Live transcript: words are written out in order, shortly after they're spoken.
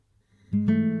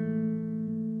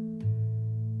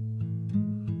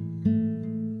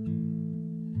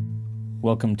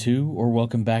Welcome to or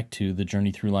welcome back to the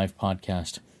Journey Through Life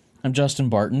podcast. I'm Justin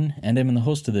Barton, and I'm the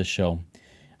host of this show.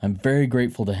 I'm very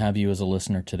grateful to have you as a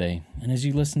listener today. And as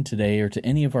you listen today or to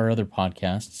any of our other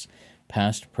podcasts,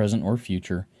 past, present, or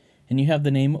future, and you have the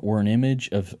name or an image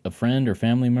of a friend or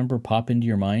family member pop into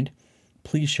your mind,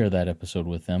 please share that episode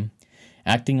with them.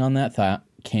 Acting on that thought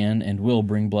can and will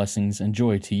bring blessings and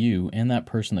joy to you and that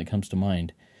person that comes to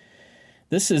mind.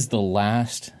 This is the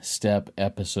last step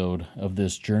episode of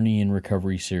this Journey in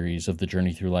Recovery series of the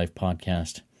Journey Through Life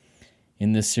podcast.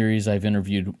 In this series, I've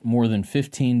interviewed more than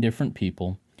 15 different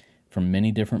people from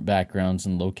many different backgrounds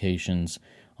and locations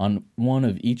on one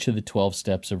of each of the 12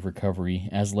 steps of recovery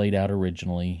as laid out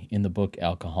originally in the book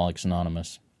Alcoholics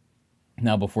Anonymous.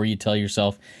 Now, before you tell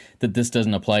yourself that this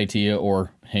doesn't apply to you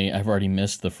or, hey, I've already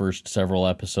missed the first several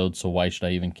episodes, so why should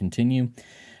I even continue?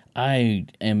 I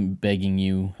am begging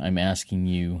you, I'm asking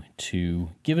you to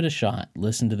give it a shot.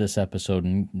 Listen to this episode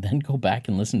and then go back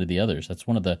and listen to the others. That's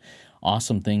one of the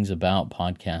awesome things about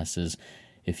podcasts is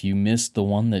if you missed the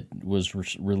one that was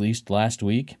released last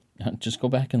week, just go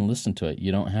back and listen to it.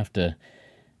 You don't have to,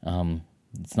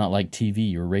 it's not like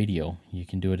TV or radio. You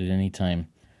can do it at any time.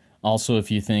 Also,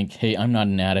 if you think, hey, I'm not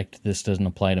an addict, this doesn't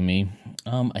apply to me,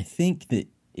 I think that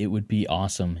it would be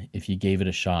awesome if you gave it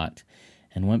a shot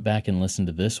and went back and listened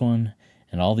to this one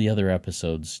and all the other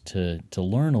episodes to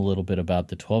learn a little bit about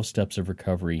the 12 steps of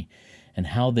recovery and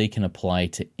how they can apply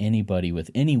to anybody with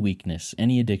any weakness,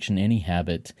 any addiction, any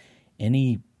habit,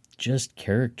 any just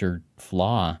character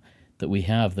flaw that we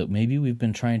have that maybe we've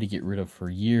been trying to get rid of for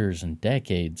years and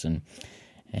decades,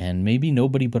 and maybe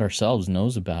nobody but ourselves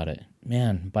knows about it.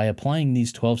 Man, by applying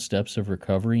these 12 steps of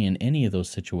recovery in any of those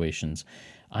situations,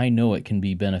 I know it can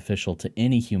be beneficial to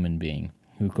any human being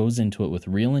who goes into it with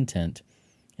real intent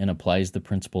and applies the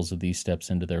principles of these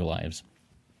steps into their lives.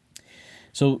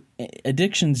 So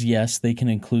addictions, yes, they can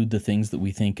include the things that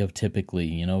we think of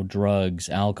typically, drugs,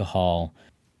 alcohol.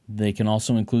 They can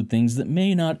also include things that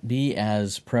may not be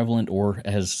as prevalent or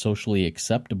as socially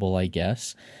acceptable, I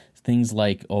guess. Things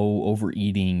like,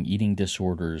 overeating, eating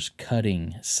disorders,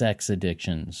 cutting, sex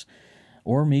addictions,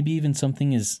 or maybe even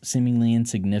something as seemingly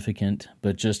insignificant,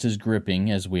 but just as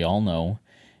gripping, as we all know,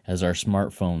 as our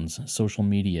smartphones, social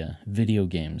media, video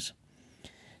games.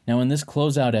 Now, in this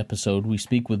closeout episode, we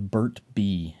speak with Bert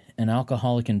B., an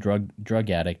alcoholic and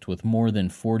drug addict with more than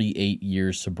 48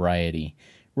 years sobriety.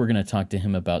 We're going to talk to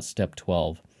him about Step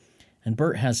 12. And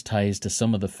Bert has ties to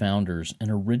some of the founders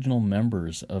and original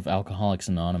members of Alcoholics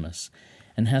Anonymous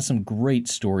and has some great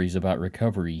stories about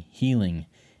recovery, healing,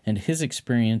 and his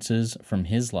experiences from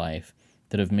his life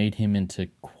that have made him into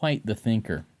quite the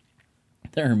thinker.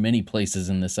 There are many places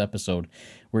in this episode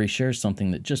where he shares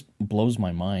something that just blows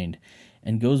my mind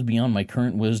and goes beyond my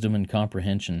current wisdom and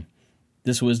comprehension.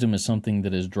 This wisdom is something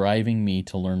that is driving me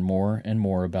to learn more and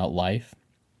more about life,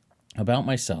 about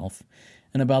myself,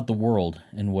 and about the world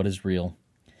and what is real.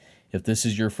 If this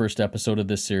is your first episode of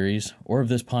this series, or of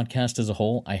this podcast as a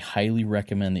whole, I highly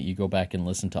recommend that you go back and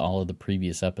listen to all of the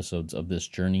previous episodes of this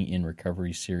Journey in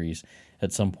Recovery series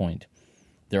at some point.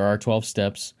 There are 12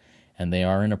 steps, and they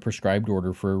are in a prescribed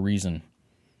order for a reason.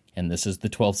 And this is the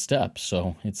 12th step,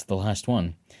 so it's the last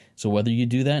one. So whether you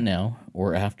do that now,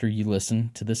 or after you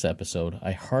listen to this episode,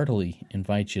 I heartily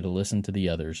invite you to listen to the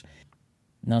others.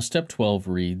 Now, Step 12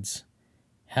 reads,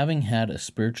 having had a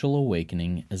spiritual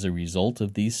awakening as a result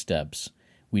of these steps,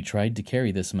 we tried to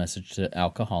carry this message to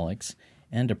alcoholics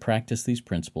and to practice these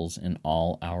principles in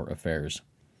all our affairs.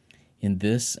 In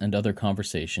this and other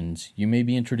conversations, you may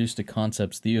be introduced to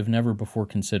concepts that you have never before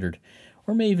considered,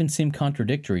 or may even seem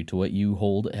contradictory to what you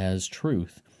hold as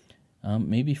truth,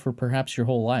 maybe for perhaps your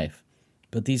whole life.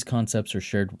 But these concepts are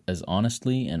shared as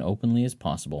honestly and openly as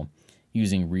possible,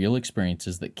 using real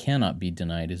experiences that cannot be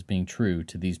denied as being true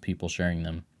to these people sharing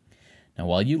them. Now,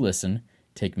 while you listen,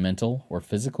 take mental or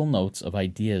physical notes of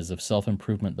ideas of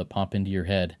self-improvement that pop into your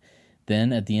head.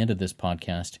 Then, at the end of this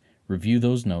podcast, review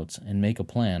those notes and make a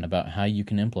plan about how you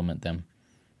can implement them.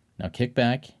 Now kick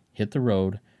back, hit the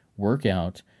road, work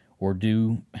out, or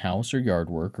do house or yard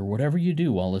work or whatever you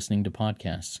do while listening to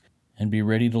podcasts, and be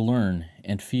ready to learn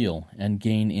and feel and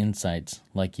gain insights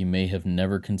like you may have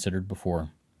never considered before.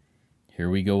 Here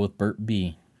we go with Bert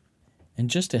B. And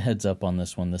just a heads up on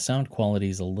this one, the sound quality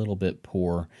is a little bit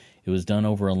poor. It was done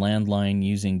over a landline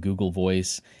using Google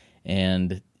Voice,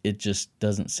 and it just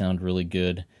doesn't sound really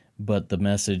good. But the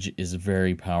message is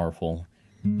very powerful.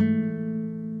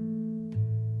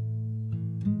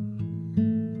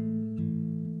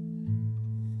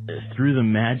 Through the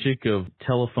magic of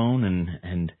telephone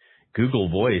and Google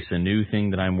Voice, a new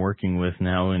thing that I'm working with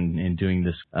now in doing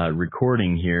this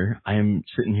recording here, I am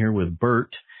sitting here with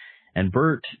Bert, And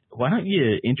Bert, why don't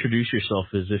you introduce yourself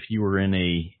as if you were in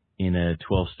a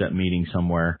 12-step meeting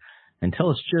somewhere, and tell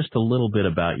us just a little bit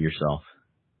about yourself.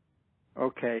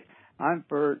 Okay. I'm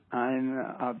Bert. I'm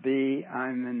a B.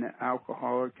 I'm an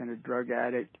alcoholic and a drug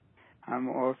addict. I'm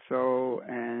also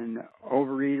an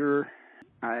overeater.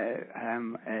 I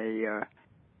am a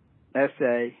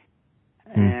SA,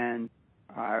 and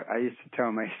I used to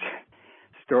tell my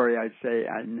story. I'd say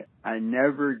I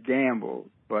never gambled,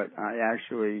 but I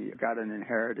actually got an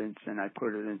inheritance and I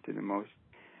put it into the most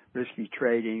risky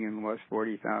trading and lost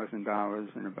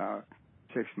 $40,000 in about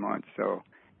 6 months. So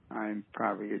I'm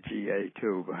probably a GA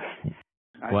too, but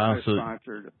I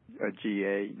sponsored a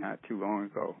GA not too long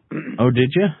ago. Oh,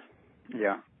 did you?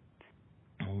 Yeah.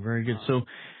 Oh, very good. So,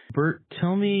 Bert,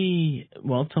 tell me a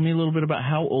little bit about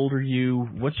how old are you?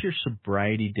 What's your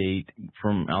sobriety date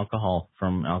from alcohol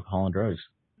and drugs?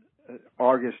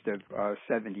 August of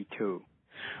 72.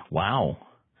 Wow.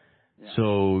 Yeah.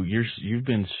 So you've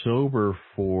been sober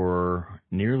for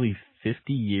nearly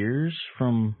 50 years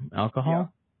from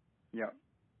alcohol? Yeah.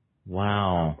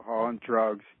 Wow. Alcohol and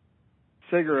drugs.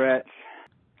 Cigarettes.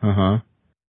 Uh-huh.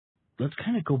 Let's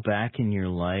kind of go back in your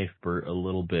life, Bert, a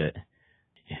little bit.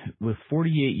 With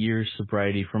 48 years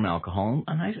sobriety from alcohol,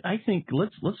 and I think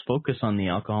let's focus on the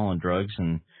alcohol and drugs.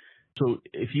 And so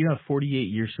if you have 48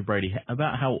 years sobriety,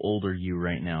 about how old are you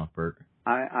right now, Bert?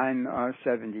 I'm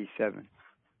 77.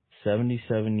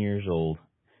 77 years old.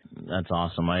 That's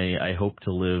awesome. I hope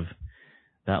to live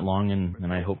that long,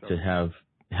 and I hope to have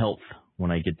health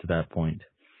when I get to that point.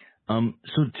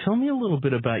 So tell me a little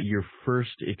bit about your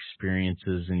first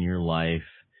experiences in your life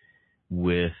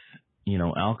with,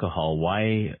 alcohol.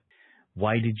 Why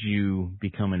did you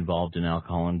become involved in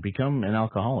alcohol and become an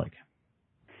alcoholic?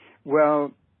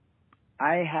 Well,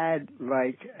 I had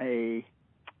like a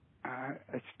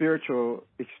spiritual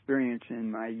experience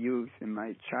in my youth, in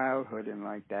my childhood and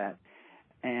like that,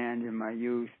 and in my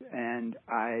youth, and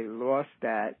I lost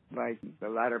that like the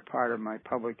latter part of my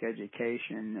public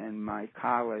education and my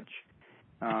college,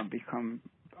 become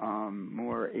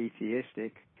more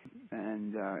atheistic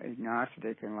and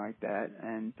agnostic and like that.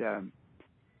 And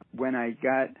when I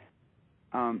got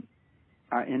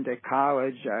into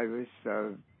college, I was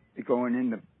going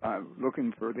in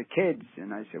looking for the kids,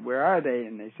 and I said, "Where are they?"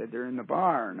 And they said, "They're in the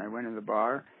bar." And I went in the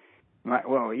bar.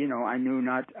 I knew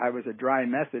not. I was a dry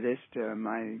Methodist.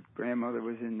 My grandmother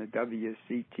was in the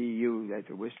WCTU, that's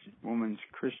the Women's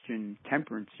Christian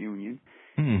Temperance Union.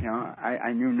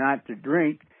 I knew not to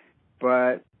drink,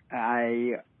 but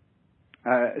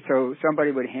so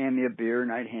somebody would hand me a beer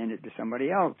and I'd hand it to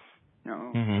somebody else.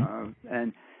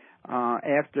 And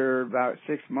after about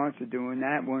 6 months of doing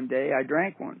that, one day I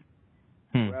drank one.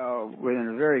 Well, within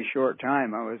a very short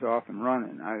time, I was off and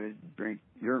running. I would drink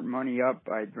your money up.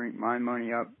 I'd drink my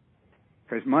money up,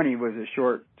 because money was a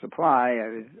short supply.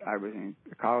 I was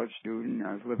a college student.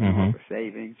 I was living off of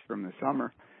savings from the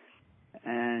summer,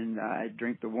 and I'd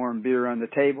drink the warm beer on the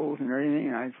tables and everything.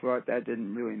 And I thought that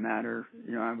didn't really matter.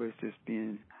 I was just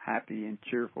being happy and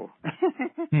cheerful.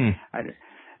 I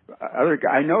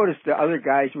noticed the other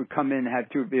guys would come in and have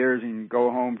 2 beers and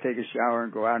go home, take a shower,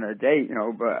 and go out on a date.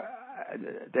 But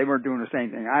they weren't doing the same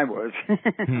thing I was.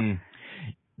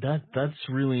 That's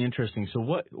really interesting. So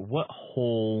what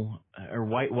hole, or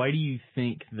why do you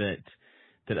think that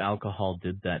alcohol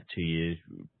did that to you?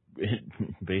 It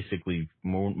basically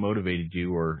motivated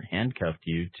you or handcuffed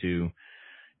you to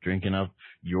drinking up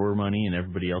your money and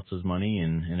everybody else's money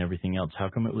and everything else. How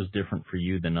come it was different for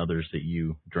you than others that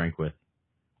you drank with?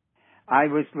 I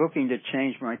was looking to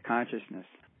change my consciousness.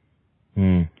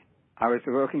 I was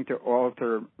looking to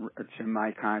alter to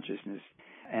my consciousness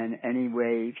in any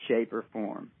way, shape, or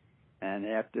form. And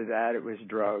after that, it was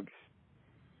drugs.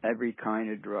 Every kind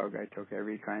of drug. I took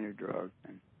every kind of drug.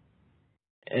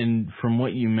 And from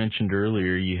what you mentioned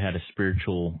earlier, you had a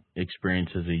spiritual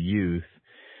experience as a youth.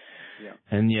 Yeah.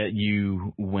 And yet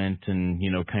you went and,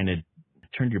 kind of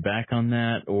turned your back on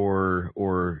that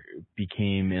or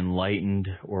became enlightened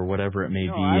or whatever it may be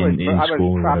in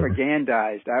school. I was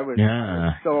propagandized. I was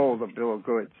sold a bill of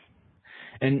goods.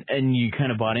 And you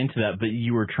kind of bought into that, but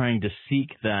you were trying to seek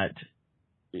that,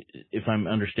 if I'm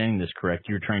understanding this correct,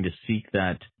 you were trying to seek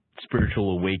that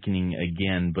spiritual awakening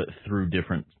again, but through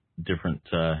different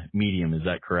medium. Is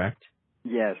that correct?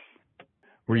 Yes.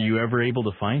 Were you ever able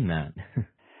to find that?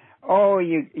 Oh,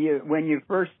 you when you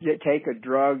first take a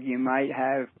drug, you might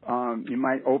have you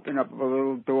might open up a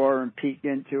little door and peek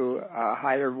into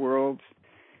higher worlds.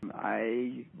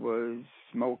 I was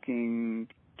smoking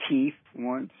keef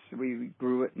once. We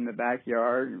grew it in the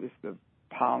backyard. It was the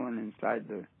pollen inside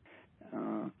the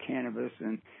cannabis,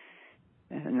 and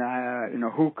And in a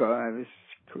hookah, I was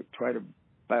trying to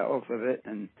buy both of it,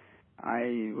 and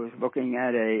I was looking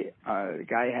at the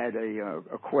guy had a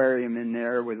aquarium in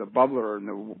there with a bubbler, and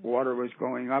the water was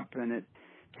going up, and it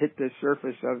hit the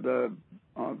surface of the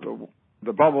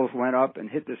bubbles went up and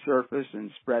hit the surface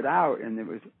and spread out, and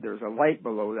there was a light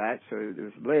below that, so it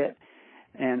was lit,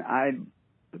 and I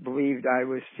believed I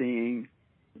was seeing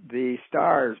the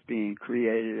stars being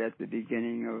created at the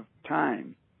beginning of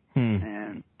time.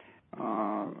 And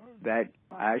that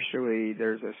actually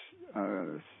there's a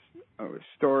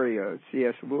story, a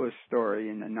C.S. Lewis story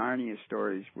in the Narnia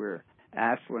stories where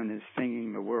Aslan is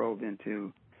singing the world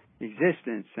into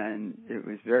existence, and it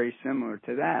was very similar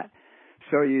to that.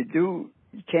 So you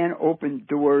can open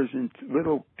doors into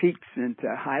little peaks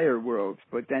into higher worlds,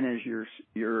 but then as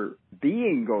your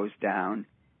being goes down,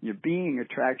 your being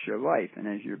attracts your life, and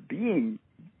as your being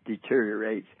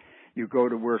deteriorates, you go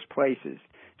to worse places.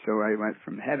 So I went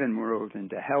from heaven worlds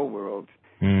into hell worlds,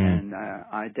 and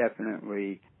I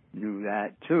definitely knew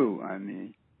that too. I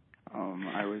mean,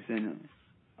 I was in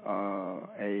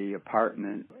a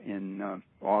apartment in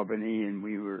Albany, and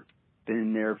we were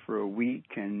been there for a week,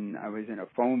 and I was in a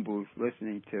phone booth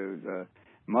listening to the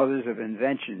Mothers of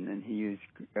Invention, and he was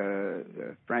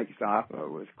Frank Zappa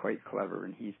was quite clever,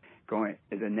 and he's going.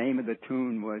 The name of the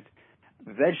tune was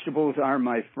 "Vegetables Are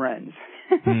My Friends,"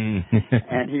 and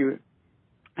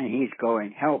he's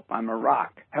going, "Help! I'm a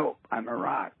rock! Help! I'm a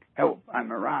rock! Help!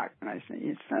 I'm a rock!" And I say,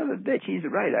 "You son of a bitch! He's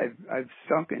right. I've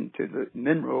sunk into the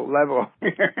mineral level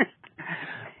here."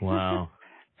 Wow.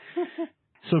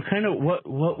 So kind of what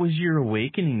was your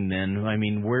awakening then? I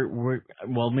mean,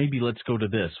 well, maybe let's go to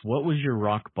this. What was your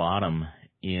rock bottom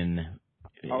in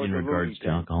regards to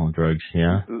alcohol and drugs?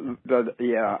 Yeah.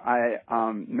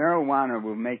 Marijuana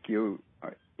will make you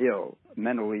ill,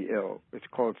 mentally ill. It's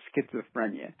called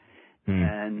schizophrenia.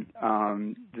 And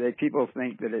people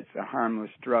think that it's a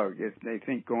harmless drug. If they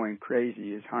think going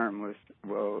crazy is harmless,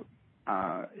 well,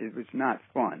 it was not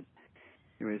fun.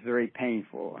 It was very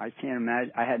painful. I can't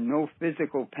imagine. I had no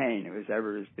physical pain. It was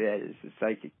ever as bad as the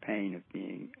psychic pain of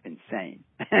being insane.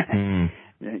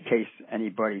 In case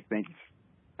anybody thinks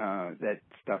that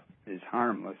stuff is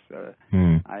harmless,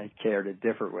 I care to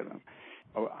differ with them.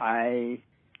 When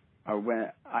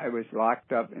I was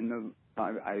locked up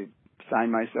I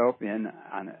signed myself in.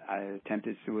 I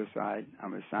attempted suicide. I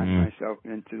was signing myself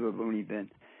into the loony bin,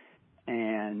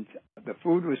 and the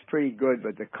food was pretty good,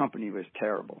 but the company was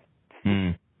terrible.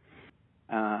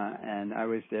 And I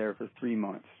was there for 3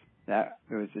 months. That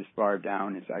was as far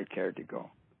down as I cared to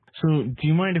go. So do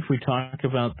you mind if we talk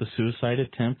about the suicide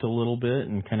attempt a little bit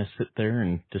and kind of sit there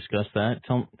and discuss that?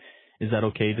 Is that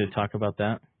okay to talk about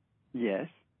that? Yes.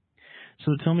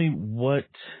 So tell me what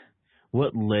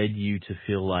led you to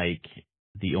feel like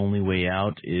the only way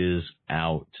out is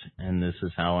out, and this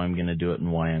is how I'm going to do it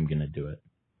and why I'm going to do it?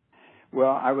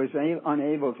 Well, I was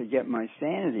unable to get my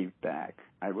sanity back.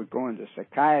 I would go into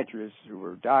psychiatrists who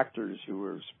were doctors who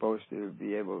were supposed to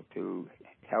be able to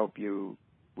help you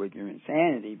with your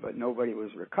insanity, but nobody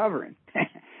was recovering.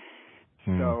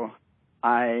 So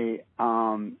I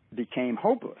became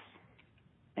hopeless,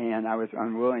 and I was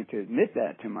unwilling to admit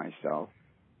that to myself.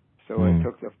 So it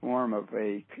took the form of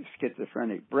a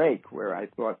schizophrenic break where I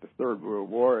thought the Third World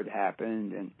War had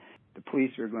happened, and the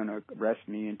police were going to arrest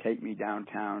me and take me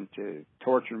downtown to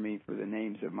torture me for the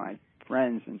names of my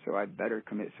friends, and so I'd better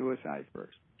commit suicide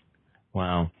first.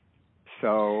 Wow.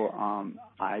 So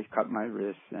I cut my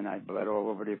wrists, and I bled all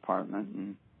over the apartment.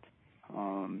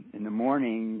 And in the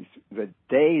mornings, the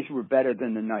days were better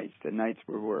than the nights. The nights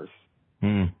were worse.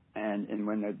 And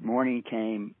when the morning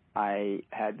came, I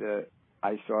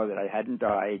saw that I hadn't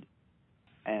died,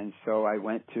 and so I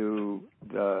went to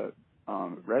the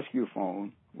rescue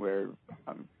phone where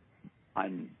I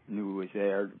knew was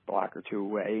there, a block or two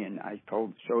away, and I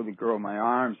showed the girl my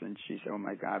arms, and she said, "Oh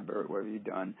my God, Bert, what have you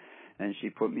done?" And she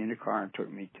put me in the car and took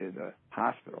me to the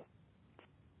hospital.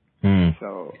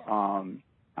 So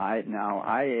I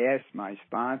asked my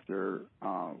sponsor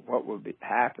what would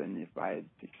happen if I had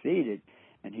succeeded,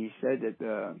 and he said that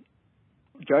the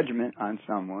judgment on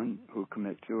someone who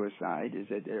commits suicide is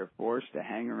that they're forced to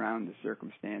hang around the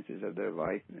circumstances of their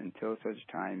life until such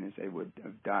time as they would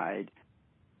have died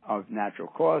of natural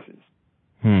causes.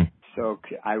 So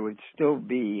I would still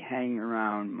be hanging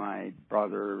around my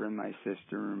brother and my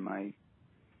sister and my,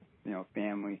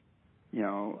 family,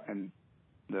 and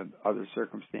the other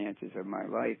circumstances of my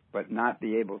life, but not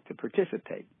be able to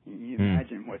participate. Can you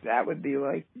imagine what that would be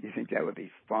like? You think that would be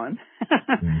fun?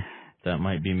 That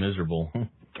might be miserable.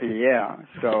 Yeah,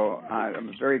 so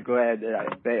I'm very glad that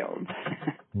I failed.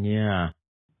 Yeah.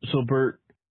 So, Bert,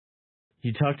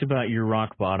 You talked about your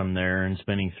rock bottom there and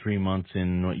spending 3 months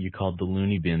in what you called the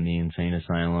loony bin, the insane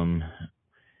asylum.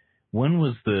 When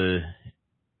was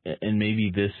and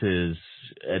maybe this is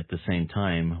at the same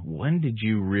time, when did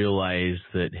you realize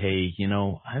that, hey,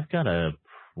 I've got a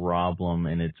problem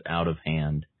and it's out of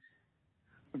hand?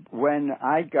 When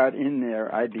I got in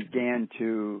there, I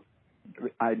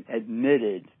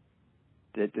admitted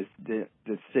that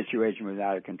the situation was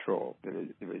out of control, that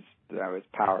I was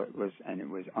powerless and it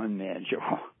was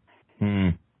unmanageable.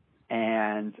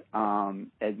 And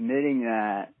admitting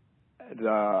that,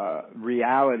 the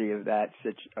reality of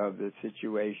the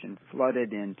situation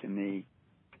flooded into me,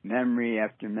 memory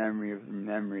after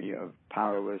memory of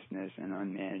powerlessness and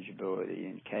unmanageability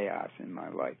and chaos in my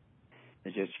life.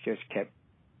 It just kept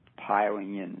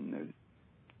piling in the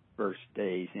first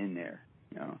days in there,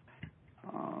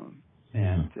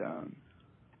 And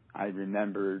I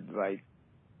remembered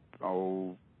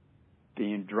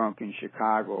being drunk in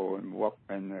Chicago and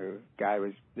a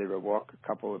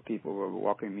couple of people were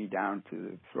walking me down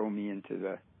to throw me into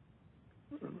the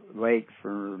lake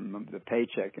for the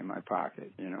paycheck in my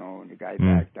pocket, and the guy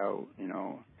backed out,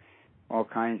 all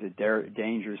kinds of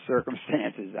dangerous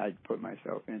circumstances I'd put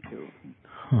myself into.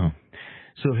 Huh.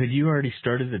 So had you already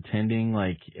started attending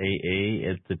like AA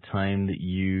at the time that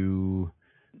you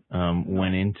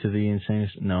went into the insane?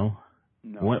 No?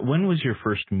 No. When was your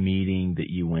first meeting that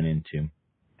you went into?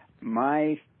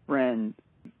 My friend,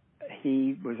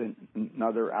 he was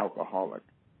another alcoholic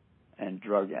and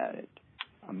drug addict,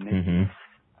 Mickey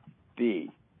B.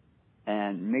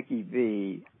 And Mickey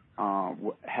B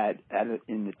had,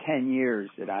 in the 10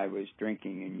 years that I was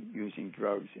drinking and using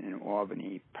drugs in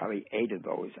Albany, probably 8 of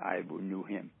those I knew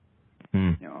him.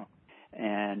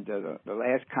 And the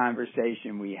last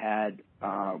conversation we had,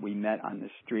 we met on the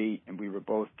street and we were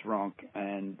both drunk,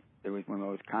 and it was one of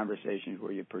those conversations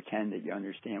where you pretend that you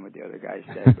understand what the other guy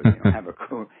said, but you don't have a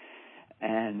clue.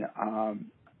 And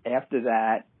after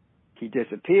that, he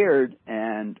disappeared,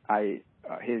 and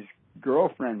his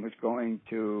girlfriend was going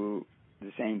to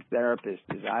the same therapist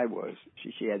as I was.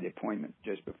 She had the appointment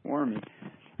just before me.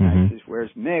 I says,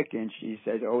 "Where's Mick?" And she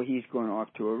says, "Oh, he's going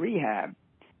off to a rehab."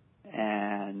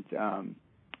 And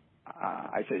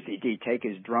I says, "Did he take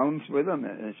his drones with him?"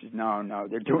 And she says, No,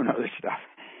 they're doing other stuff.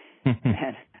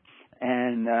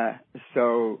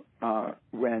 So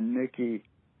when Mickey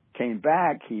came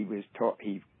back, he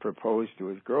proposed to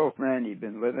his girlfriend he'd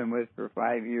been living with for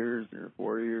 5 years or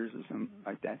 4 years or something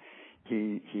like that.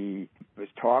 He was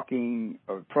talking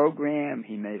of a program.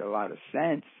 He made a lot of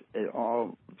sense. It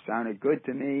all sounded good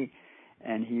to me,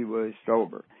 and he was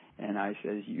sober. And I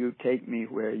says, "You take me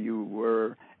where you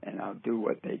were, and I'll do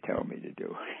what they tell me to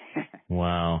do."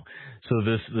 Wow. So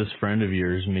this friend of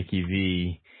yours, Mickey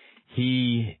V,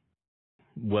 he,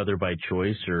 whether by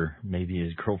choice or maybe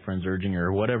his girlfriend's urging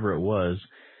or whatever it was,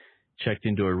 checked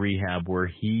into a rehab where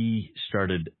he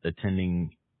started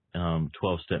attending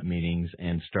 12-step meetings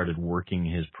and started working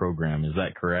his program. Is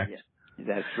that correct? Yeah,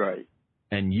 that's right.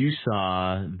 And you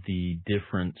saw the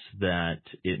difference that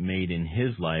it made in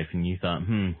his life, and you thought,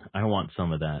 I want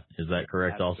some of that. Is that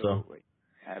correct? Absolutely. Also?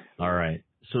 Absolutely. All right.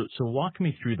 So walk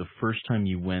me through the first time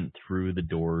you went through the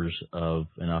doors of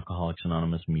an Alcoholics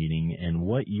Anonymous meeting and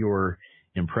what your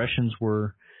impressions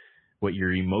were, what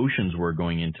your emotions were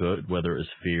going into it, whether it was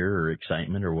fear or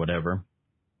excitement or whatever,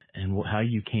 and how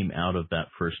you came out of that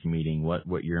first meeting,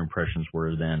 what your impressions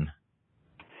were then.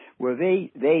 Well,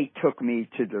 they took me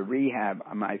to the rehab.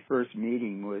 My first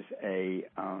meeting was a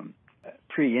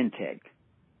pre-intake.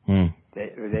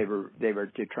 They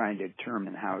were trying to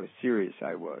determine how serious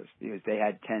I was, because they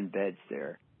had 10 beds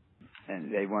there,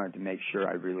 and they wanted to make sure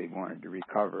I really wanted to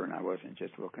recover, and I wasn't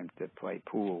just looking to play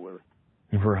pool or.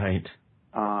 Right.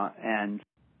 And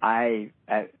I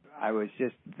was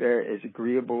just very as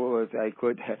agreeable as I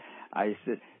could. I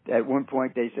said, at one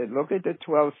point they said, "Look at the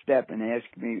 12th step and ask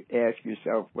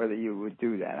yourself whether you would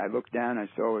do that." I looked down, I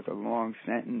saw it was a long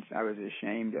sentence. I was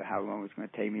ashamed of how long it was going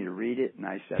to take me to read it, and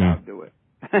I said, "I'll do it."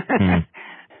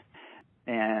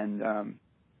 And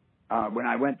when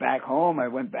I went back home, I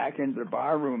went back into the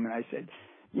bar room and I said,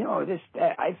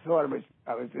 I thought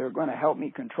they were going to help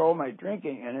me control my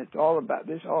drinking, and it's all about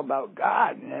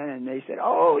God. And they said,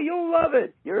 "Oh, you'll love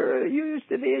it. You used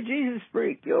to be a Jesus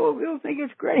freak. You'll think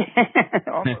it's great."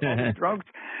 all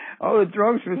the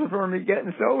drunks was for me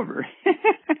getting sober.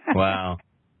 Wow.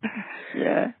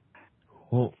 Yeah.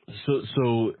 Well,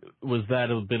 so was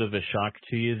that a bit of a shock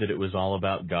to you that it was all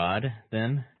about God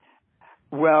then?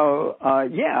 Well,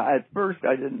 yeah. At first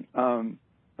I didn't,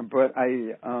 but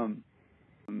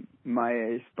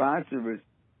my sponsor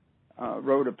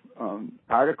wrote an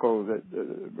article that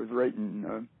was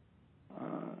written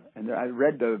and I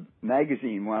read the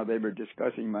magazine while they were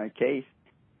discussing my case.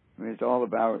 It's all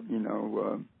about,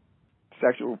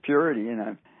 sexual purity,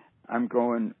 and I'm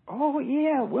going, oh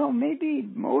yeah, well maybe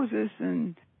Moses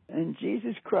and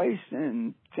Jesus Christ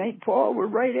and St. Paul were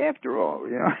right after all,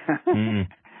 Mm.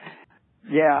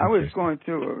 Yeah, I was going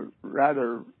through a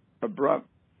rather abrupt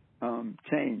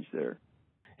change there.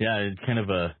 Yeah, it's kind of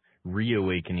a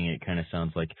reawakening, it kind of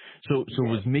sounds like. So Yeah.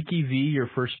 was Mickey V your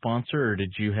first sponsor,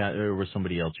 or was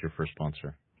somebody else your first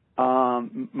sponsor?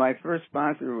 My first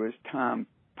sponsor was Tom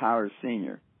Powers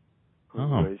Sr.,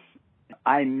 who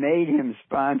I made him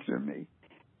sponsor me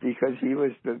because he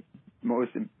was the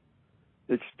most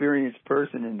experienced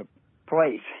person in the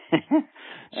place,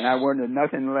 and I wanted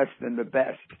nothing less than the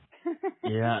best.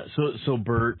 Yeah. So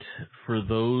Bert, for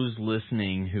those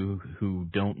listening who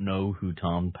don't know who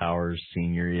Tom Powers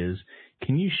Sr. is,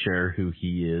 can you share who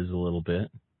he is a little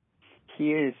bit?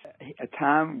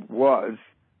 Tom was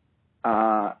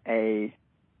a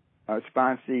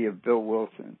sponsee of Bill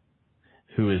Wilson,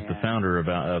 who is the founder of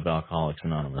Alcoholics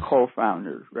Anonymous.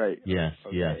 Co-founder, right? Yes,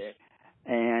 okay. Yes.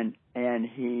 And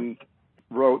he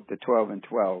wrote the 12 and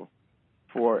 12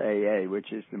 for AA,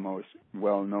 which is the most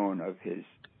well-known of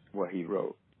what he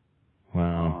wrote.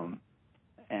 Wow.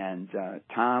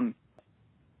 Tom,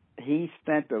 he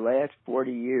spent the last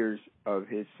 40 years of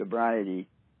his sobriety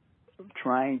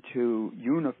trying to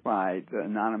unify the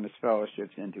anonymous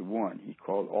fellowships into one. He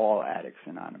called All Addicts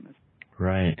Anonymous.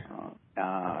 Right.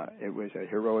 It was a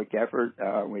heroic effort,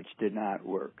 which did not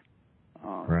work.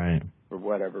 Right. For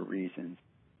whatever reasons.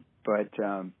 But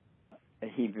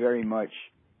he very much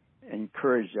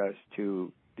encouraged us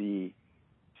to be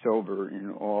sober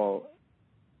in all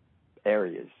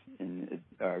areas,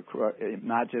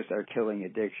 not just our killing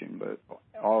addiction, but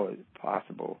all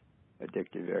possible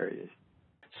addictive areas.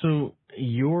 So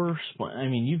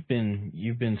you've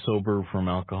been sober from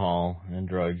alcohol and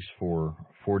drugs for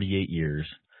 48 years,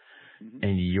 mm-hmm.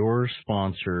 and your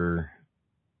sponsor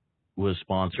was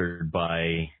sponsored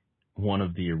by one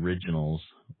of the originals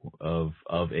of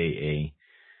AA.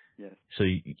 Yes. So,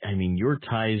 your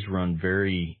ties run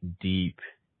very deep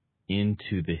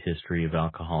into the history of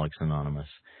Alcoholics Anonymous.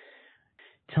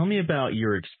 Tell me about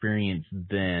your experience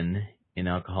then in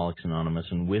Alcoholics Anonymous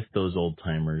and with those old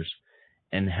timers,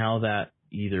 and how that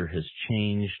either has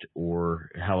changed or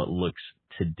how it looks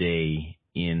today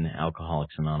in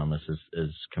Alcoholics Anonymous as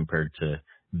compared to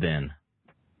then.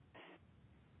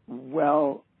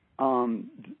 Well,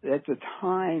 at the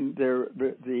time,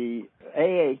 the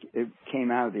AA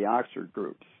came out of the Oxford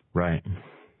groups. Right.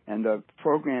 And the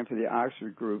program for the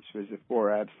Oxford groups was the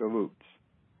four absolutes.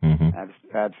 Mm-hmm.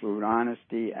 Absolute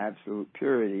honesty, absolute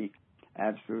purity,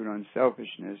 absolute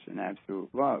unselfishness, and absolute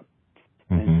love.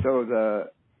 Mm-hmm. And so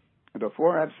the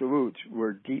four absolutes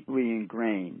were deeply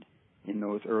ingrained in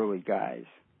those early guys,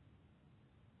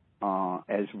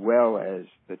 as well as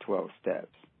the 12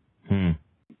 steps. Mm.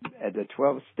 The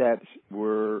 12 steps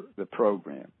were the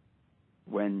program.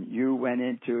 When you went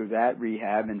into that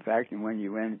rehab, in fact, and when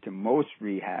you went into most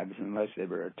rehabs, unless they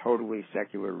were a totally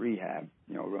secular rehab,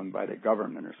 run by the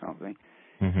government or something,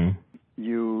 mm-hmm.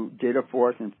 you did a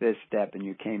fourth and fifth step, and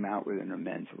you came out with an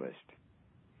amends list.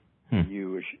 Hmm.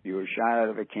 You were shot out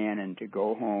of a cannon to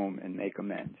go home and make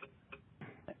amends,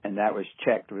 and that was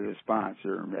checked with a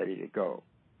sponsor and ready to go.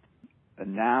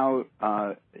 And now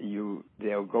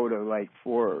they'll go to like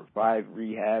 4 or 5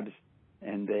 rehabs,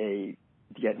 and they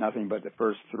get nothing but the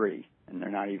first 3, and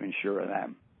they're not even sure of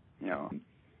them.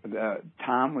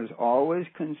 Tom was always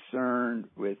concerned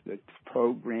with the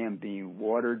program being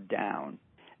watered down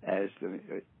as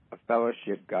the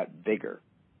fellowship got bigger.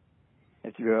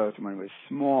 It's because when it was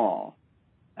small,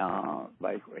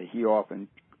 like he often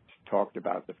talked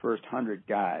about, the first 100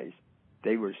 guys,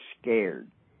 they were scared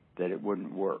that it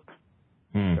wouldn't work.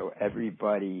 Mm. So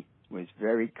everybody was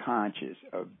very conscious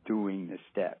of doing the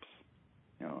steps.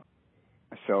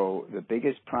 So the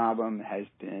biggest problem has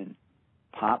been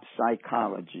pop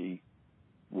psychology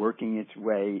working its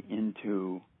way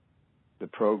into the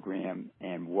program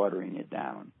and watering it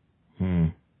down.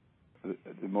 Mm.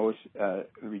 The most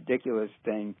ridiculous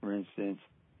thing, for instance,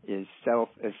 is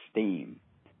self-esteem.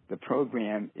 The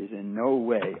program is in no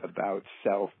way about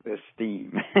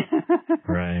self-esteem.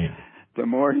 Right. The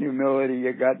more humility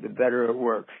you got, the better it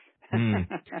works. Mm.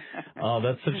 Oh,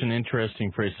 that's such an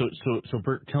interesting phrase. So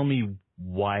Bert, tell me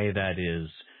why that is.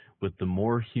 With the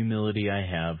more humility I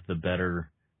have, the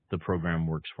better the program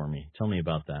works for me. Tell me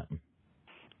about that.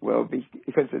 Well,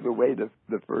 because of the way the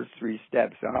first 3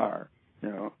 steps are,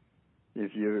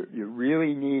 if you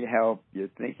really need help, you're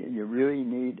thinking you really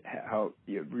need help,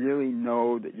 you really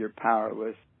know that you're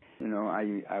powerless,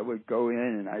 I would go in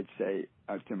and I'd say,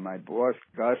 to my boss,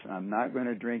 Gus, I'm not going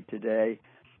to drink today.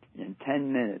 In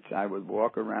 10 minutes, I would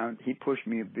walk around. He pushed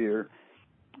me a beer.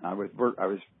 I was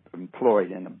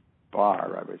employed in a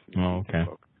bar. I was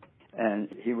and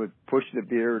he would push the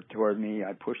beer toward me.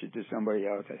 I'd push it to somebody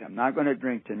else. I said, I'm not going to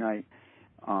drink tonight.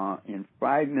 In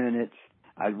 5 minutes,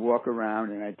 I'd walk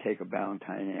around and I'd take a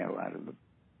Ballantine ale out of the,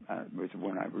 was the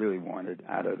one I really wanted,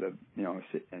 out of the,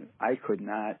 and I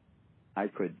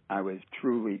was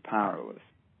truly powerless.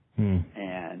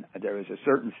 And there was a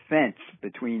certain fence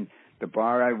between the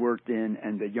bar I worked in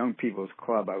and the young people's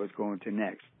club I was going to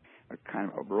next, a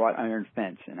kind of a wrought iron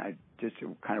fence, and I just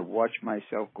kind of watched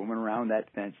myself going around that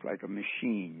fence like a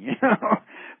machine,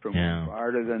 from one bar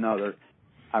to another.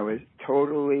 I was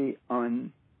totally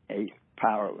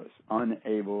powerless,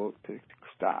 unable to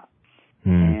stop.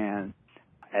 And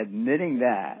admitting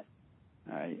that,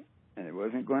 right, and it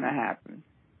wasn't going to happen,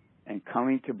 and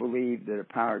coming to believe that a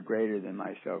power greater than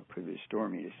myself could restore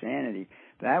me to sanity,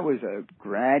 that was a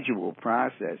gradual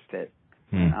process that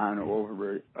went on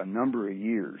over a number of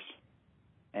years.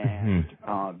 And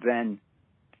then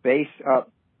face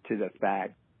up to the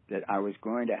fact that I was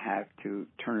going to have to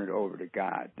turn it over to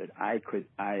God, that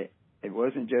it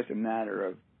wasn't just a matter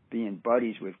of being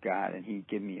buddies with God and he'd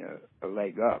give me a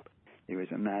leg up. It was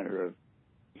a matter of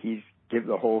he's give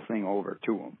the whole thing over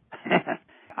to him.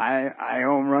 I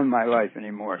don't run my life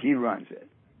anymore. He runs it.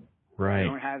 Right. I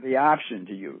don't have the option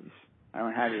to use. I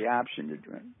don't have the option to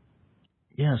drink.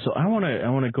 Yeah, so I want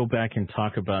to go back and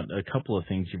talk about a couple of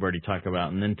things you've already talked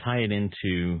about, and then tie it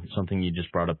into something you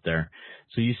just brought up there.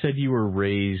 So you said you were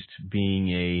raised being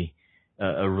a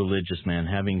religious man,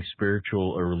 having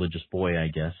a religious boy, I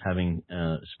guess, having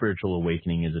spiritual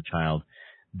awakening as a child.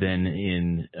 Then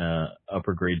in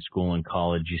upper grade school and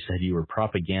college, you said you were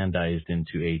propagandized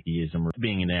into atheism or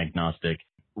being an agnostic.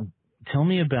 Tell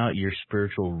me about your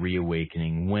spiritual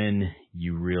reawakening when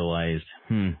you realized,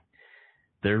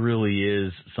 there really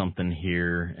is something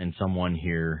here and someone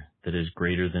here that is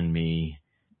greater than me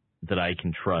that I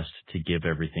can trust to give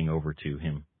everything over to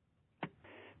him.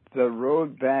 The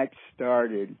road back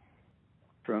started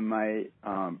from my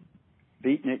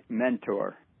beatnik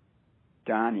mentor,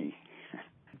 Donnie.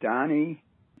 Donnie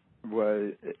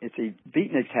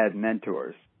beatniks had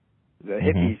mentors. The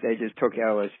hippies, they just took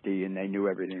LSD and they knew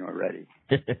everything already.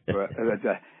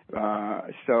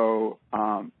 So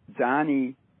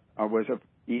Donnie was a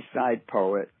East Side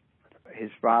poet.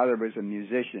 His father was a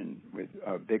musician with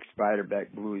a big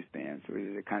Spiderback blues band, so he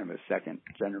was a kind of a second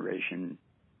generation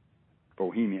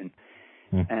bohemian.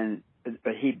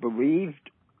 But he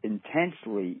believed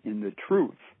intensely in the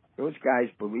truth. Those guys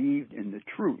believed in the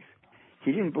truth.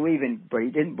 He didn't believe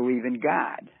in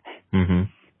God.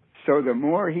 So the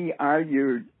more he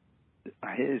argued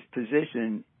his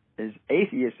position, his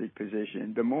atheistic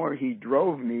position, the more he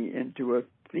drove me into a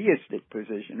theistic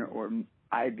position, or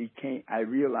I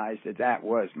realized that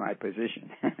was my position.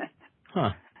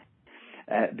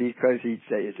 Because he'd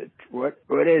say, what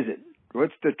is it?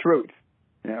 What's the truth?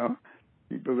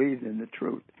 He believed in the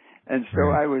truth. And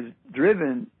so I was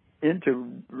driven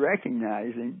into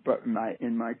recognizing, but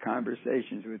in my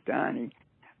conversations with Donnie,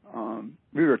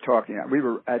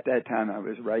 at that time I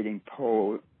was writing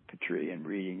poetry and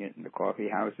reading it in the coffee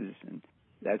houses, and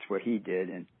that's what he did,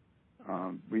 and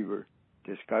we were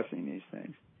discussing these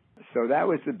things. So that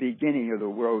was the beginning of the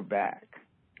road back.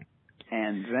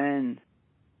 And then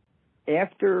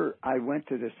after I went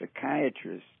to the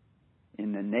psychiatrist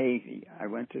in the Navy, I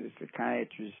was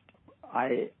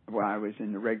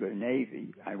in the regular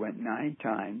Navy. I went 9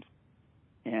 times,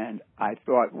 and I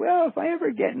thought, well, if I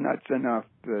ever get nuts enough,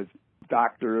 the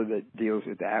doctor that deals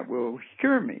with that will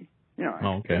cure me.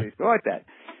 I really thought that.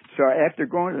 So after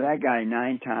going to that guy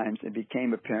 9 times, it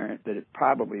became apparent that it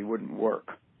probably wouldn't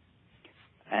work.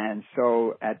 And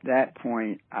so at that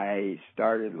point, I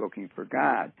started looking for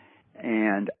God.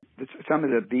 And some of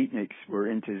the beatniks were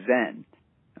into Zen.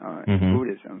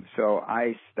 Buddhism. So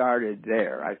I started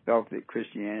there. I felt that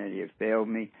Christianity had failed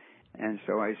me, and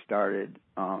so I started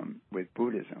with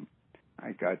Buddhism.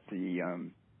 I got the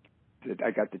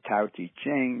Tao Te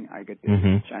Ching. I got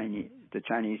the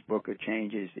Chinese Book of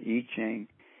Changes, the I Ching.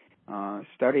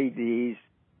 Studied these,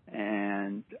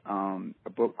 and a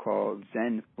book called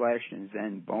Zen Flesh and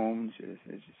Zen Bones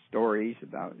is stories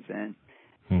about Zen.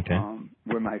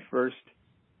 Were my first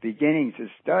beginning to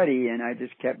study, and I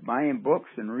just kept buying books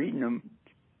and reading them.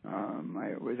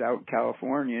 I was out in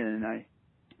California, and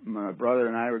my brother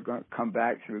and I were going to come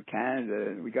back through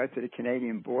Canada. We got to the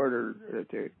Canadian border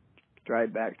to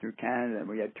drive back through Canada, and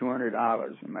we had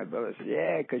 $200. And my brother said,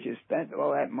 "Yeah, because you spent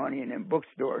all that money in them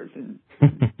bookstores in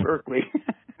Berkeley."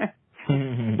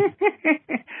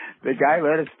 the guy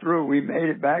let us through. We made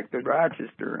it back to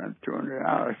Rochester on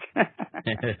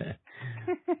 $200.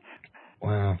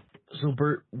 Wow. So,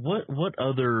 Bert, what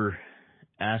other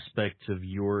aspects of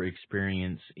your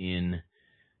experience in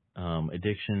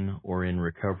addiction or in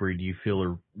recovery do you feel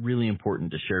are really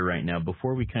important to share right now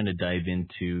before we kind of dive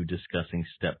into discussing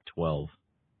step 12?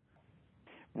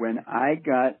 When I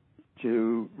got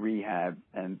to rehab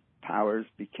and Powers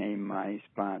became my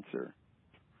sponsor,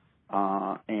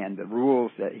 and the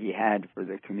rules that he had for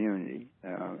the community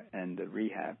and the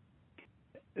rehab,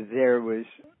 there was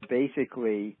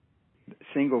basically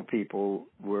single people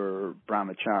were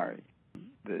brahmachari,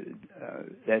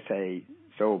 S.A.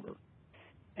 sober.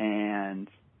 And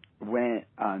when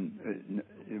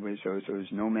it was so there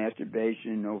was no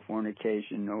masturbation, no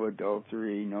fornication, no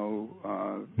adultery,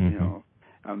 no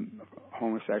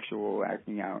homosexual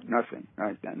acting out, nothing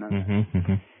like that.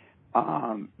 Nothing.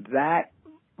 That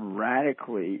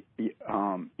radically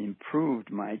improved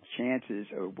my chances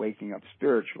of waking up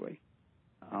spiritually.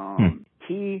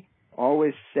 He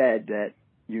always said that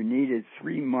you needed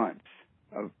 3 months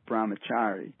of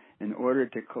brahmachari in order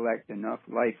to collect enough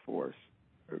life force,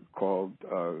 called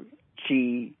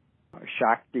chi,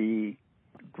 shakti.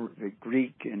 The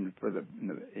Greek and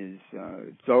is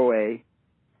zoe,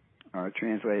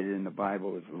 translated in the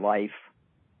Bible as life.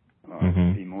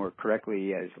 Be more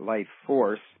correctly as life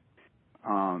force,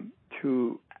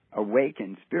 to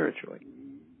awaken spiritually.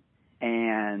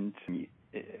 And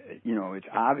it's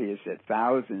obvious that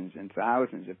thousands and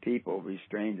thousands of people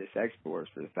restrained the sex force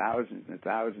for thousands and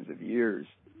thousands of years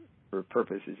for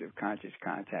purposes of conscious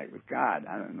contact with God.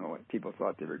 I don't know what people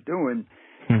thought they were doing.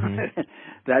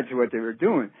 That's what they were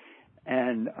doing.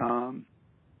 And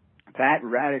that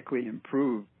radically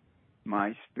improved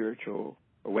my spiritual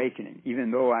awakening.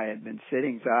 Even though I had been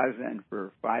sitting Zazen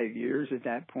for 5 years at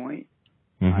that point,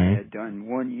 I had done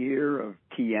 1 year of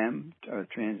TM,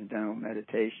 Transcendental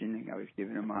Meditation, and I was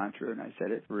given a mantra, and I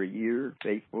said it for a year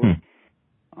faithfully.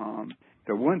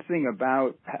 The one thing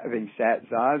about having sat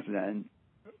Zazen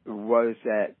was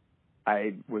that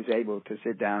I was able to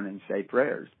sit down and say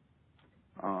prayers.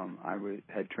 I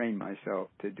had trained myself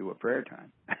to do a prayer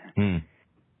time.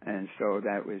 And so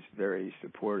that was very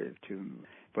supportive to me.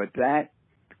 But that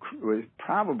was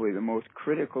probably the most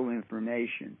critical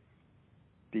information,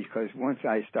 because once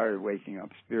I started waking up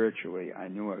spiritually, I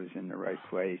knew I was in the right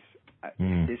place.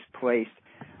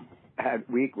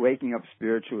 Waking up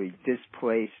spiritually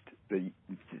displaced the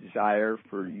desire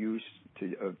for use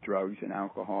of drugs and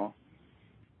alcohol.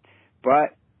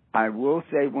 But I will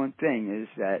say one thing is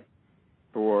that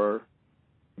for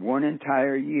 1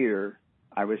 entire year,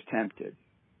 I was tempted,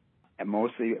 and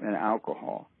mostly in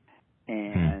alcohol.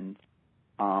 And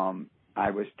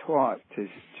I was taught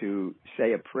to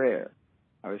say a prayer.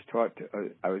 I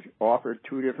was offered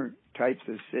 2 different types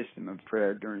of system of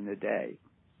prayer during the day.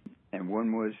 And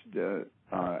one was the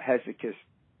Hesychast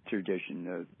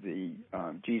tradition, the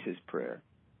Jesus prayer,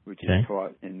 which is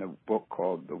taught in the book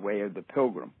called The Way of the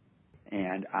Pilgrim.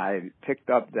 And I picked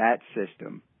up that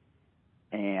system.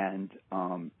 And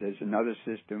there's another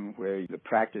system where the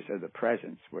practice of the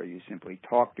presence, where you simply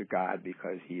talk to God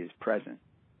because he is present,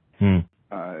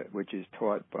 which is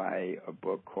taught by a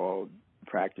book called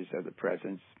Practice of the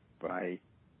Presence by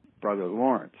Brother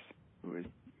Lawrence, who was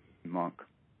a monk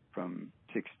from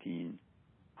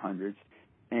 1600s.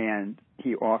 And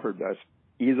he offered us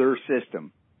either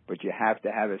system, but you have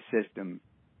to have a system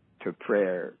to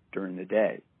prayer during the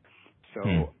day.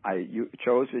 So I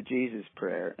chose the Jesus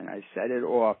prayer, and I said it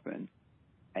often.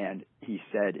 And he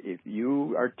said, if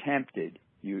you are tempted,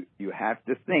 you have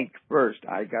to think first.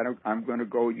 I'm going to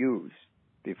go use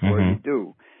before you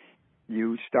do.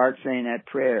 You start saying that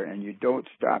prayer, and you don't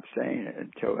stop saying it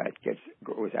until that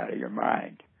goes out of your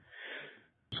mind.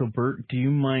 So, Bert, do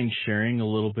you mind sharing a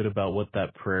little bit about what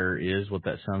that prayer is, what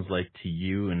that sounds like to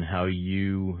you, and how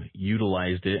you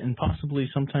utilized it, and possibly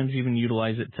sometimes even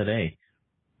utilize it today?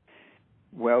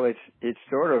 Well, it's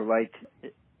sort of like,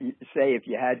 say, if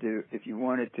you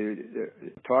wanted to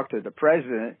talk to the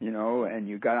president, and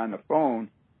you got on the phone,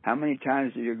 how many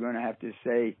times are you going to have to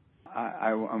say,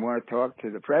 I want to talk to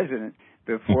the president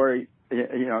before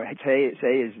say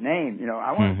his name?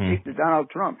 I want to speak to Donald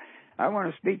Trump. I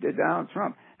want to speak to Donald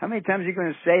Trump. How many times are you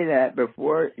going to say that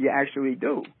before you actually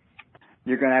do?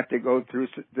 You're going to have to go through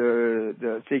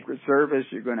the Secret Service.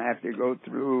 You're going to have to go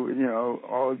through,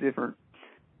 all the different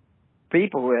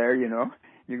people there, You're going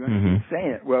to keep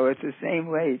saying it. Well, it's the same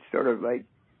way. It's sort of like,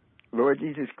 Lord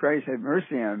Jesus Christ, have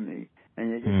mercy on me. And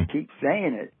you just keep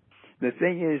saying it. The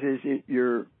thing is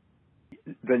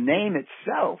the name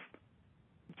itself,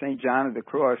 St. John of the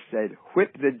Cross said,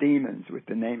 whip the demons with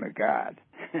the name of God.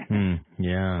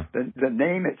 Yeah. The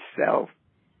name itself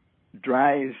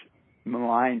drives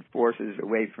malign forces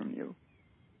away from you.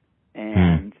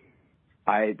 And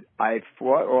I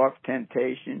fought off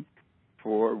temptation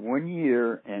for 1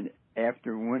 year, and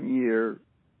after 1 year,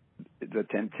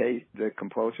 the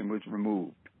compulsion was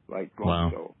removed, like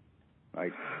gonzo,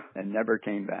 and never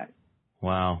came back.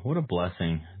 Wow, what a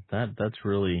blessing! That's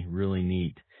really, really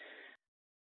neat.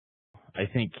 I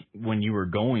think when you were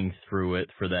going through it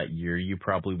for that year, you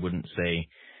probably wouldn't say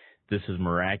this is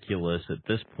miraculous at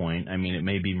this point. I mean, it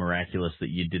may be miraculous that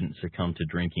you didn't succumb to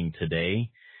drinking today,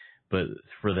 but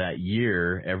for that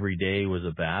year, every day was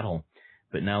a battle.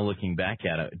 But now looking back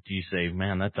at it, do you say,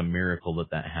 man, that's a miracle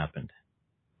that happened?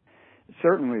 It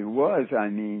certainly was. I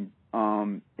mean,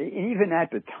 even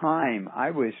at the time,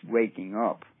 I was waking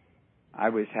up. I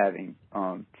was having,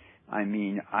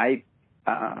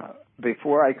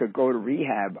 before I could go to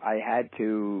rehab, I had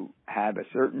to have a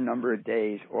certain number of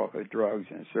days off of drugs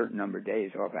and a certain number of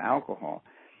days off of alcohol.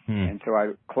 And so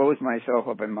I closed myself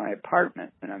up in my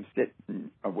apartment, and I'm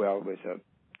sitting, it was a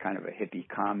kind of a hippie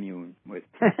commune with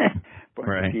a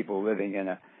bunch of people living in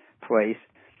a place.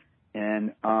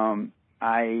 And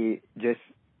I just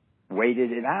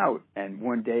waited it out. And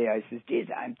one day I said, geez,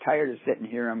 I'm tired of sitting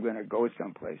here. I'm going to go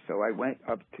someplace. So I went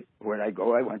up to, where'd I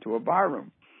go? I went to a bar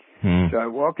room. So I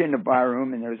walk in the bar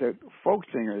room, and there's a folk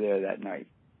singer there that night.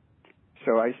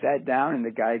 So I sat down, and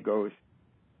the guy goes,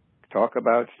 talk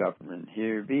about suffering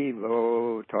here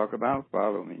below, talk about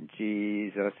following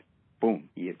Jesus. Boom,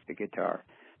 he hits the guitar.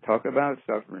 Talk about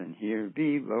suffering here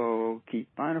below, keep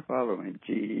on following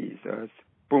Jesus.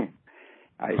 Boom.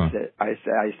 I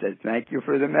said, thank you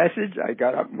for the message. I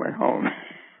got up and went home.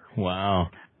 Wow.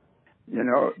 You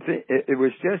know, it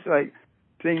was just like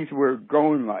things were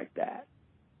going like that.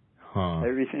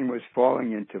 Everything was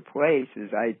falling into place as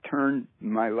I turned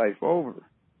my life over.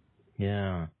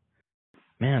 Yeah.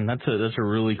 Man, that's a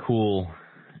really cool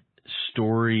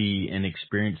story and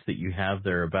experience that you have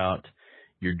there about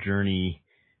your journey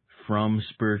from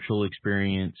spiritual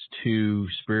experience to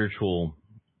spiritual,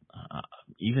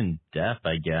 even death,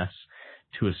 I guess,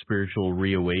 to a spiritual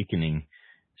reawakening.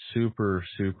 Super,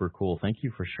 super cool. Thank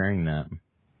you for sharing that.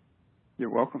 You're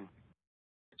welcome.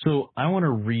 So I want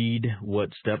to read what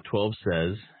Step 12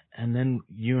 says, and then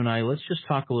you and I, let's just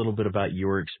talk a little bit about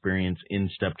your experience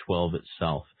in Step 12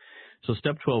 itself. So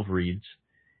Step 12 reads,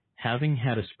 having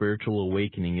had a spiritual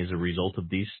awakening as a result of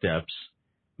these steps,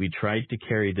 we tried to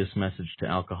carry this message to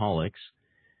alcoholics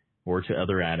or to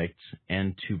other addicts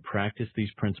and to practice these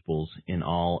principles in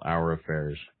all our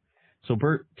affairs. So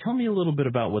Bert, tell me a little bit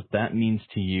about what that means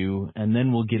to you, and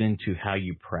then we'll get into how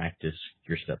you practice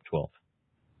your Step 12.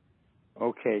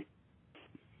 Okay.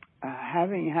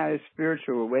 Having had a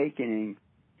spiritual awakening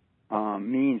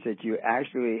means that you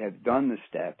actually have done the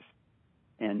steps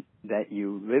and that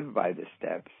you live by the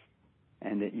steps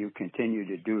and that you continue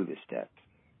to do the steps.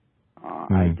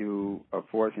 I do a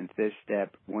fourth and fifth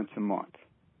step once a month.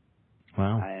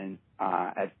 Wow. And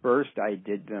at first I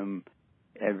did them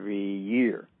every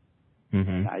year.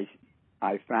 And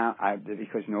I found,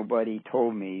 because nobody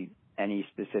told me any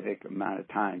specific amount of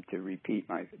time to repeat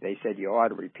they said you ought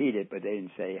to repeat it, but they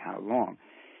didn't say how long.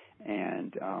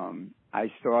 And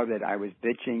I saw that I was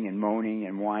bitching and moaning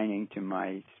and whining to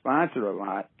my sponsor a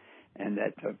lot, and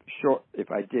that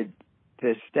if I did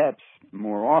the steps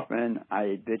more often,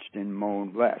 I bitched and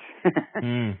moaned less.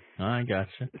 I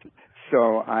gotcha.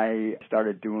 So I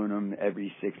started doing them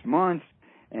every 6 months,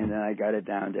 and then I got it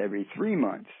down to every 3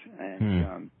 months.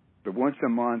 And the once a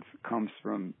month comes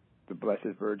from the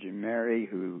Blessed Virgin Mary,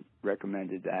 who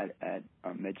recommended that at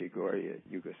Medjugorje,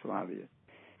 Yugoslavia.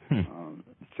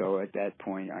 So at that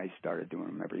point, I started doing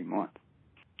them every month.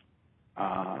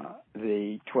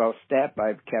 The 12th step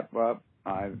I've kept up.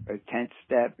 A 10th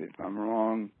step, if I'm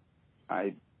wrong,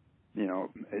 it's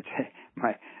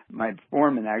my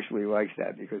foreman actually likes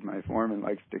that, because my foreman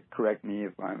likes to correct me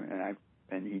if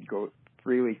and he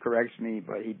freely corrects me,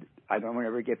 but I don't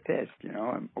ever get pissed,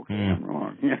 I'm okay, I'm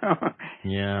wrong,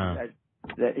 Yeah.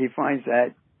 That he finds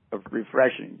that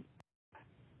refreshing.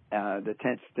 The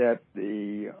 10th step,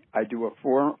 I do a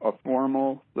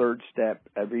formal third step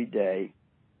every day.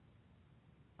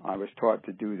 I was taught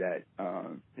to do that,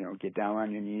 get down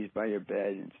on your knees by your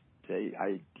bed and say,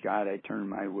 God, I turn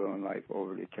my will and life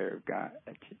over to care of God,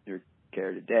 your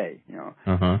care today,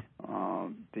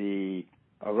 The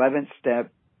 11th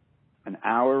step, an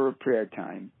hour of prayer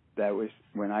time. That was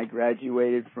when I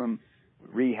graduated from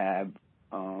rehab.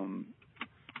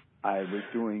 I was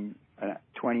doing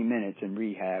 20 minutes in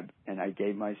rehab, and I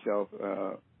gave myself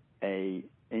a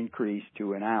increase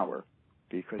to an hour,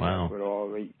 because that's what all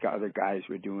the other guys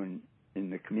were doing in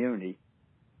the community.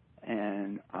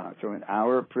 And so an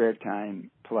hour of prayer time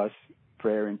plus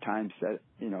prayer and time set,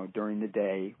 during the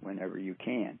day whenever you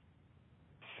can.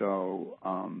 So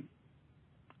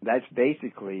that's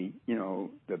basically,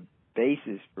 the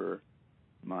basis for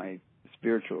my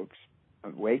spiritual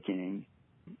awakening.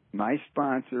 My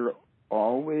sponsor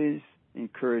always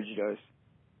encouraged us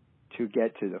to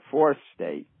get to the fourth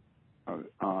state.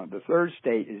 The third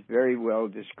state is very well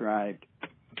described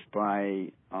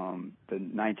by the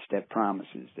 9-step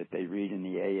promises that they read in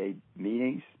the AA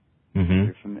meetings. Mm-hmm.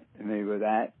 You're familiar with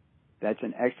that? That's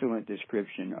an excellent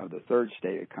description of the third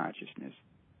state of consciousness.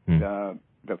 Mm.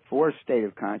 The fourth state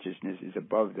of consciousness is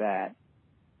above that.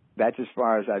 That's as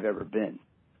far as I've ever been.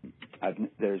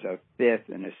 There's a fifth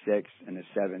and a sixth and a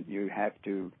seventh. You have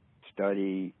to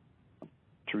study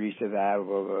Teresa of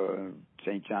Avila,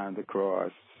 St. John of the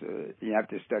Cross. You have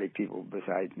to study people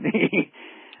besides me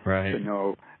right. to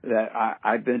know that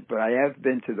I have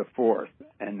been to the fourth,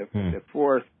 and the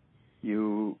fourth,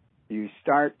 you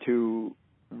start to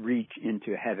reach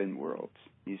into heaven worlds.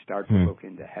 You start to look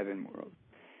into heaven worlds.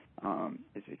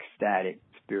 It's ecstatic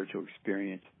spiritual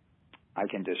experience. I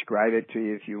can describe it to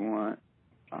you if you want.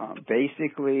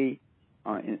 Basically,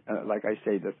 like I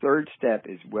say, the third step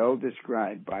is well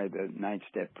described by the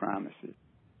 9-step promises.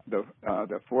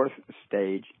 The fourth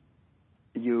stage,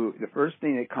 the first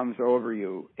thing that comes over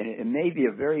you, and it may be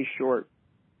a very short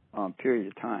period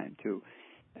of time too,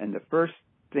 and the first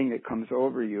thing that comes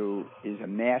over you is a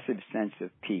massive sense of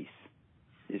peace.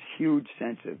 This huge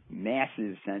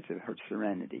massive sense of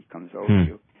serenity comes over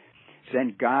you.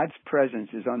 Then God's presence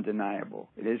is undeniable.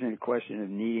 It isn't a question of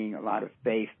needing a lot of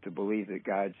faith to believe that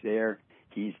God's there.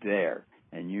 He's there,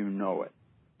 and you know it,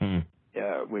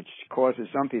 which causes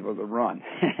some people to run.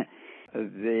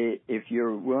 If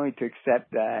you're willing to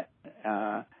accept that,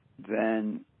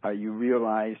 then you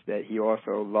realize that He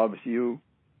also loves you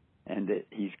and that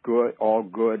He's good, all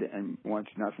good, and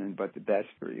wants nothing but the best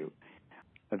for you.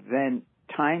 Then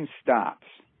time stops.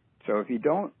 So if you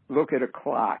don't look at a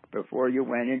clock before you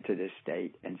went into this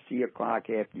state and see a clock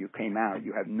after you came out,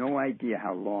 you have no idea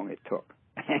how long it took.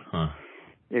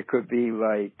 It could be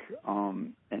like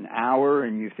an hour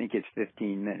and you think it's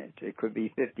 15 minutes. It could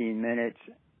be 15 minutes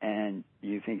and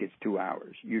you think it's 2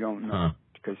 hours. You don't know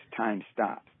because time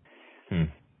stops.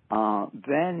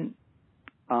 Then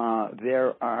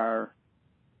there are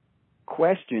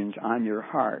questions on your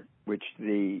heart, which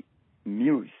the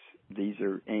muse, these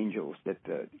are angels that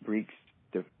the Greeks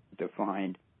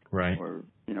defined, right? Or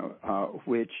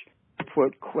which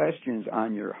put questions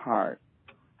on your heart,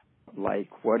 like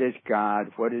what is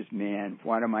God, what is man,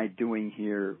 what am I doing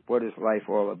here, what is life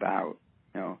all about?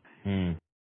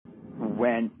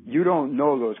 When you don't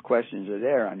know those questions are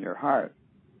there on your heart,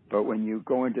 but when you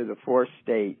go into the fourth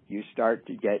state, you start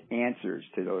to get answers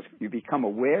to those. You become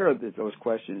aware that those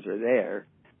questions are there.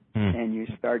 And you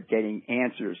start getting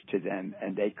answers to them,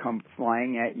 and they come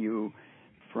flying at you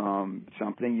from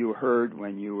something you heard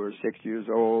when you were 6 years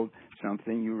old,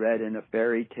 something you read in a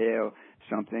fairy tale,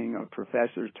 something a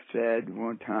professor said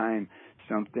one time,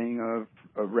 something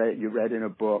you read in a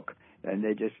book, and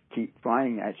they just keep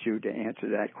flying at you to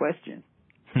answer that question.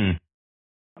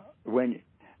 When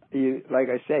you, like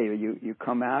I say, you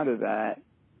come out of that.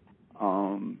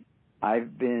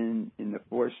 I've been in the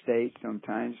fourth state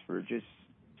sometimes for just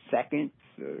seconds,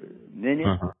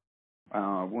 minutes.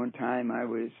 One time I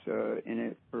was in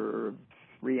it for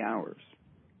 3 hours.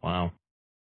 Wow.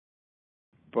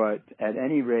 But at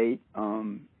any rate,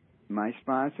 my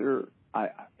sponsor,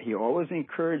 he always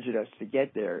encouraged us to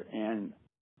get there, and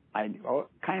I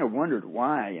kind of wondered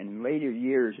why. And in later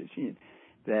years, it seemed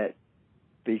that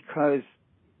because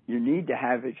you need to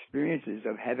have experiences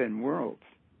of heaven worlds.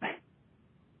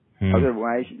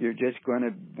 Otherwise, you're just going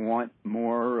to want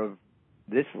more of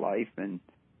this life, and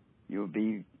you'll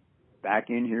be back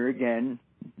in here again,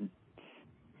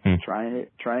 trying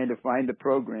to find the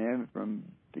program from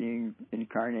being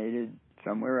incarnated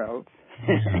somewhere else.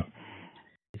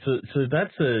 So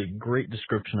that's a great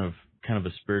description of kind of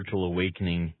a spiritual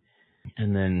awakening,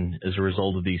 and then as a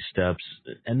result of these steps.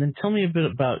 And then tell me a bit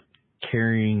about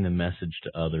carrying the message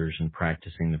to others and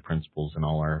practicing the principles in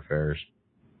all our affairs.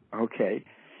 Okay.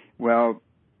 Well,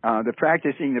 the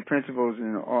practicing the principles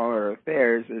in all our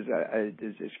affairs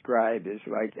is described as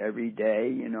like every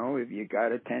day, if you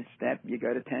got a 10th step, you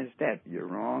got a 10th step. You're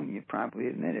wrong, you promptly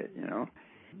admit it,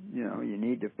 you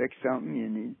need to fix something, you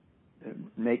need to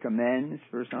make amends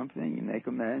for something, you make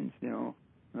amends,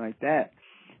 like that.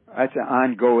 That's an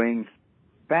ongoing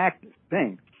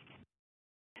thing.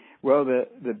 Well,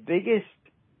 the biggest,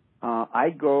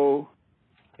 I go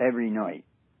every night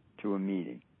to a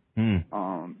meeting.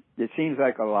 It seems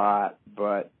like a lot,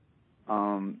 but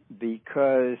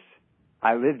because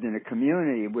I lived in a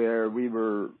community where we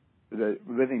were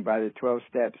living by the 12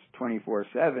 steps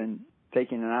 24/7,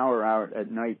 taking an hour out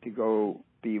at night to go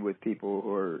be with people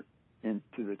who are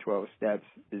into the 12 steps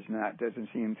doesn't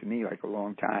seem to me like a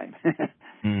long time.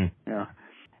 Mm. You know?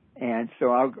 And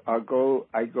so I go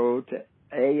to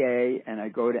AA and I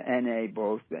go to NA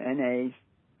both. The NAs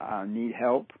need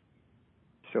help,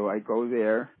 so I go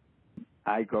there.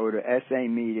 I go to SA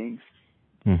meetings,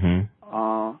 Mm-hmm.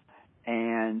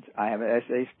 And I have an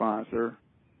SA sponsor.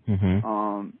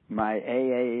 Mm-hmm. My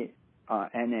AA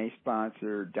NA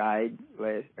sponsor died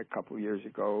a couple years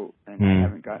ago, and I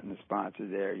haven't gotten a sponsor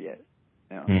there yet.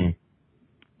 You know?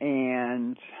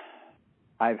 And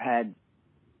I've had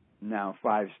now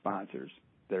 5 sponsors.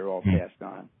 They're all passed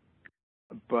on.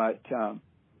 But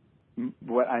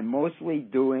what I'm mostly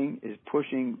doing is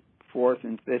pushing 4th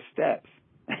and 5th steps.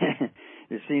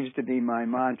 It seems to be my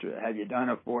mantra. Have you done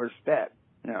a 4th step?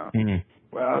 You know,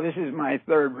 well, this is my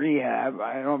 3rd rehab.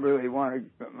 I don't really want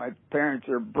to. My parents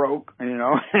are broke. You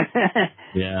know,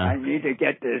 yeah. I need to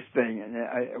get this thing.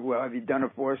 And well, have you done a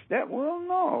 4th step? Well,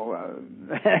 no.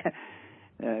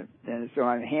 And so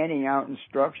I'm handing out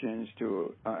instructions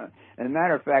to. As a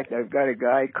matter of fact, I've got a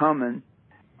guy coming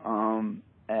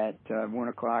at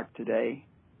 1:00 today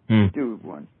to do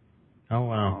one. Oh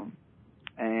wow.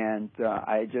 And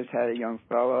I just had a young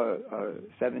fella,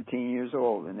 17 years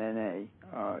old, in NA,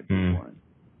 do one.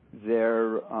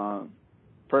 They're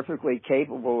perfectly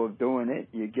capable of doing it.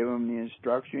 You give them the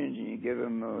instructions, and you give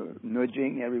them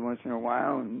nudging every once in a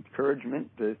while, and encouragement.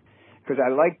 Because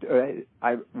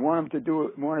I want them to do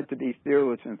it. Want it to be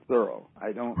fearless and thorough.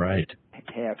 I don't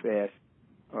half-ass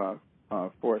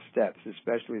 4 steps,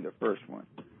 especially the first one.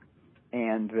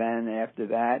 And then after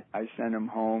that, I send them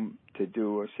home to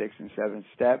do a 6th and 7th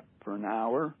step for an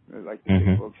hour, like the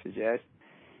big book suggests.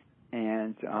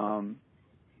 And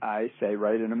I say,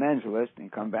 write an amends list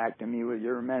and come back to me with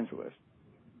your amends list.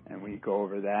 And we go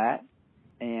over that.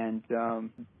 And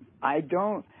I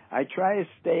try to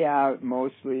stay out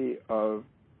mostly of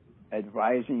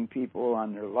advising people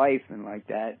on their life and like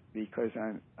that, because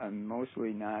I'm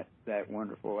mostly not that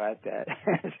wonderful at that.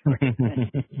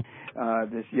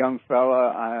 This young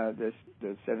fella, the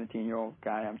 17-year-old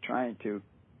guy, I'm trying to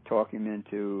talk him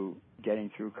into getting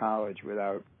through college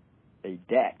without a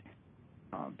debt,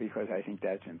 because I think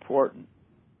that's important.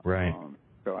 Right.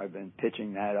 So I've been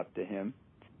pitching that up to him.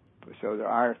 So there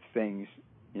are things,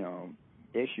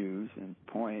 issues and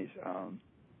points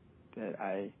that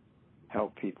I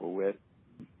help people with.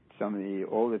 Some of the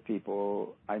older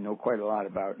people, I know quite a lot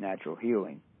about natural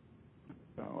healing.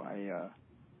 So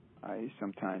I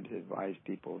sometimes advise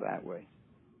people that way.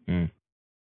 So,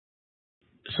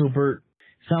 Bert,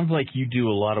 sounds like you do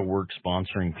a lot of work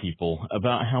sponsoring people.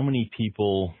 About how many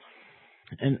people,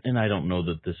 and I don't know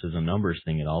that this is a numbers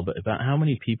thing at all, but about how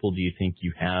many people do you think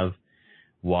you have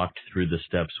walked through the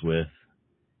steps with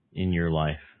in your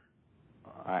life?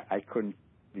 I couldn't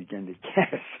begin to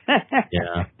guess.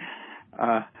 Yeah.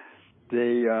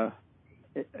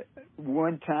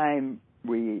 One time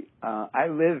I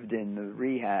lived in the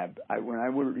rehab. When I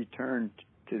would return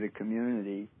to the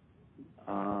community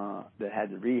that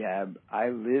had the rehab, I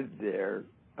lived there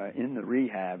in the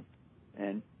rehab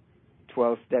and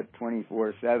 12-step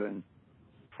 24/7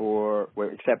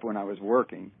 except when I was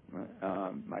working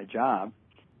my job,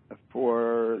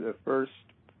 for the first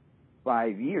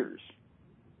 5 years.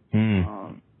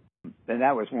 And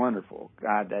that was wonderful.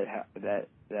 God, that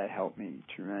helped me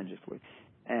tremendously.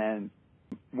 And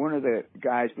one of the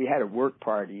guys, we had work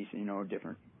parties,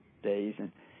 different days,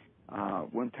 and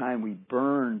one time we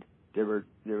burned. There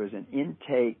was an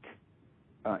intake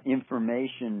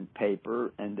information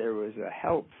paper, and there was a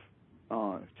health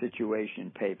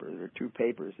situation paper. There were 2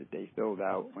 papers that they filled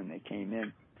out when they came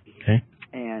in. Okay.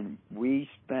 And we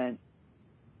spent,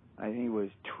 I think it was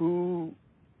 2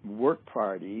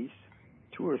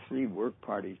 or 3 work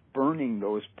parties, burning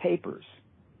those papers.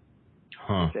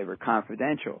 They were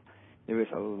confidential. There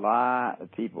was a lot of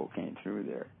people came through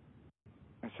there.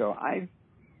 So I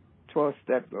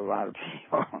 12-stepped a lot of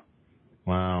people.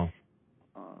 Wow.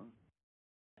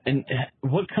 And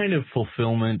what kind of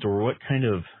fulfillment, or what kind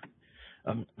of,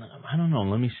 I don't know,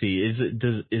 let me see.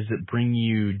 Does it bring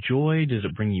you joy? Does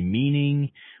it bring you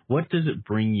meaning? What does it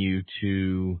bring you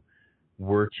to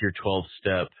work your 12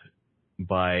 step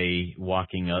by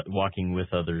walking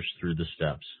with others through the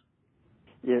steps?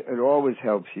 It always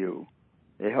helps you.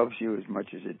 It helps you as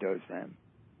much as it does them.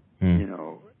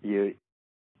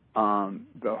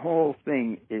 The whole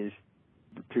thing is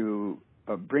to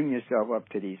bring yourself up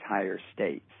to these higher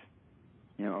states.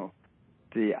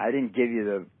 I didn't give you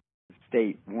the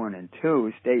state 1 and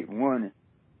 2. State 1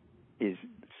 is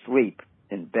sleep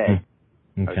in bed,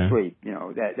 sleep.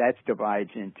 That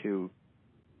divides into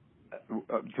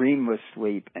dreamless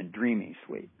sleep and dreaming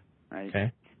sleep, right?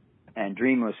 Okay. And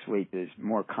dreamless sleep is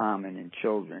more common in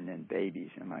children and babies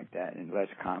and like that, and less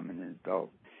common in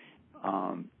adults.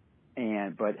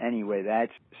 But anyway,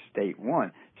 that's state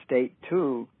 1. State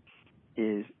 2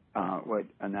 is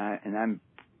I'm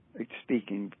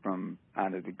speaking from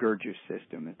out of the Gurdjieff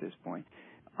system at this point.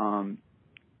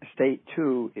 State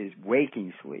 2 is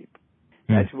waking sleep.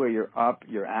 That's where you're up,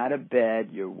 you're out of bed,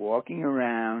 you're walking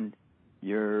around,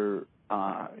 you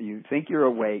think you're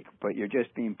awake, but you're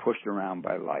just being pushed around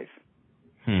by life.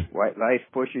 Life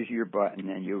pushes your button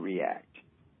and you react.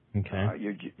 Okay.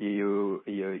 You're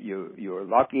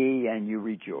lucky and you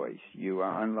rejoice. You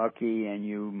are unlucky and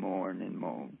you mourn and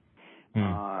moan.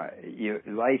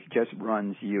 Life just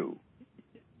runs you.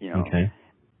 Okay.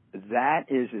 That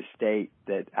is a state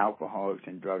that alcoholics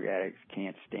and drug addicts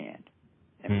can't stand,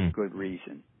 and with good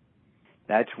reason.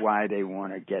 That's why they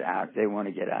want to get out. They want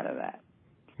to get out of that.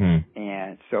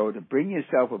 And so to bring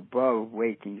yourself above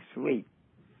waking sleep,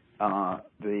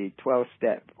 the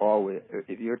 12-step always.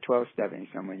 If you're 12-stepping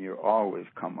someone, you always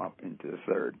come up into the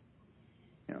third.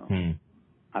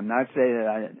 I'm not saying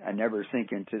that I never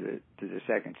sink into the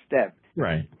second step,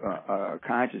 right?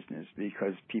 Consciousness,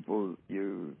 because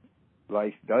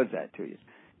life does that to you.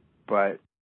 But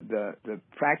the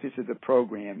practice of the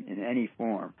program in any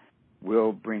form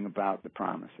will bring about the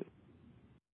promises.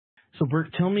 So,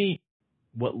 Bert, tell me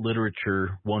what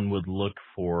literature one would look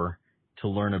for to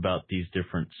learn about these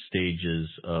different stages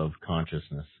of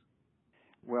consciousness.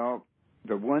 Well,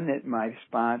 the one that my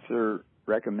sponsor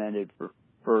recommended for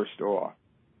first off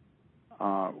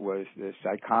was The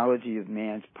Psychology of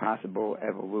Man's Possible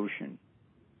Evolution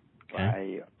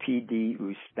by P.D.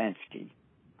 Ouspensky,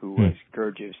 who was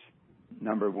Gurdjieff's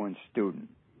 #1 student.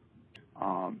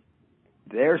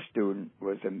 Their student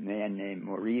was a man named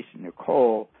Maurice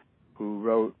Nicole, who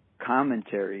wrote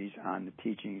commentaries on the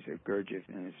teachings of Gurdjieff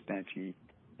and Ouspensky,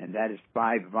 and that is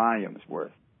 5 volumes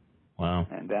worth. Wow.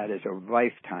 And that is a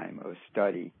lifetime of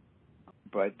study,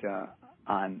 but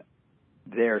on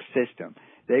their system.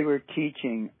 They were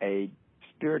teaching a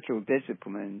spiritual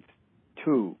disciplines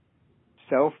to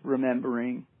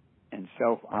self-remembering and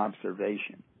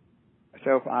self-observation.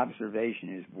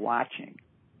 Self-observation is watching,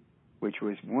 which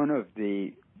was one of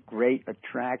the great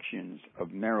attractions of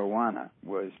marijuana,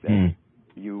 was that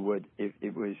you would,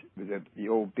 it was, the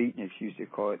old beatniks used to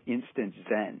call it instant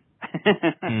Zen.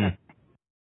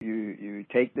 You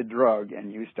take the drug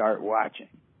and you start watching.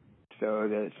 So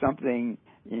there's something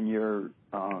in your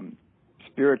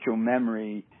spiritual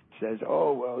memory says,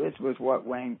 oh, well, this was what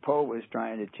Wang Po was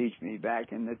trying to teach me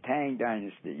back in the Tang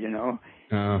Dynasty, oh,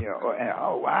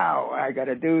 wow, I got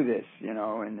to do this,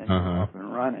 and then you're off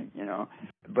and running,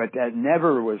 But that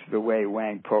never was the way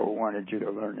Wang Po wanted you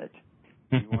to learn it.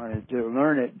 He wanted you to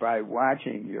learn it by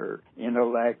watching your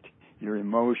intellect, your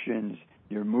emotions,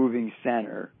 your moving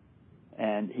center,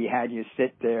 and he had you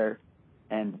sit there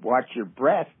and watch your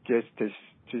breath just to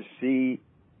see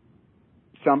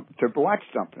to watch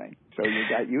something. So you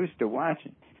got used to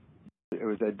watching. It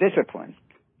was a discipline.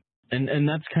 And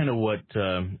that's kind of what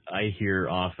I hear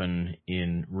often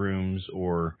in rooms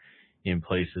or in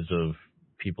places of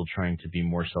people trying to be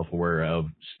more self-aware of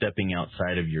stepping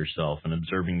outside of yourself and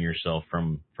observing yourself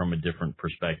from a different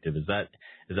perspective. Is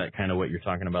that kind of what you're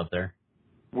talking about there?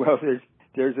 Well,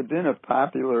 there's been a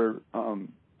popular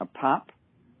a pop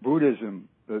Buddhism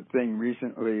thing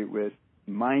recently with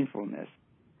mindfulness.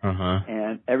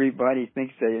 And everybody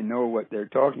thinks they know what they're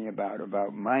talking about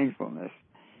mindfulness.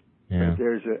 Yeah.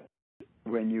 But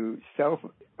when you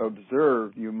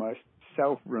self-observe, you must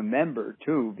self-remember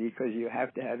too, because you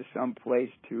have to have some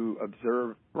place to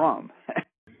observe from.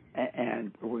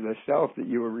 And the self that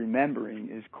you are remembering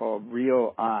is called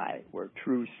real I, or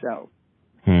true self.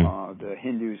 The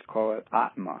Hindus call it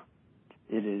Atma.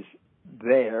 It is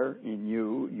there in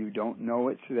you. You don't know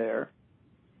it's there.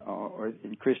 Or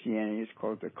in Christianity, it's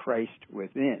called the Christ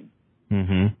within.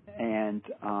 And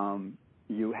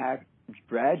you have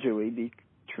gradually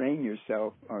train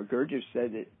yourself. Gurdjieff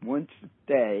said that once a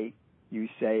day you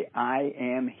say, I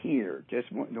am here.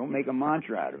 Don't make a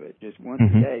mantra out of it. Just once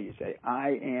a day you say,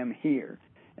 I am here,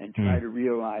 and try to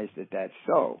realize that that's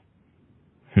so.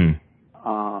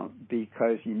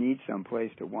 Because you need some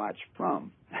place to watch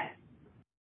from.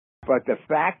 But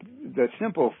the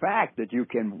simple fact that you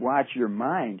can watch your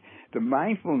mind, the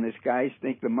mindfulness guys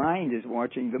think the mind is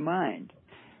watching the mind.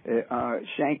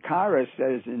 Shankara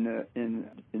says in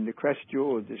the Crest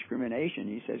Jewel of Discrimination,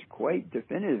 he says quite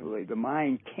definitively, the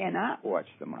mind cannot watch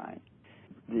the mind.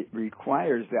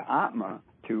 requires the Atma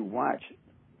to watch.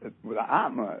 The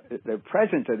Atma, the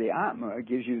presence of the Atma,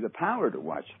 gives you the power to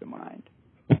watch the mind.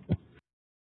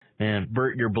 Man,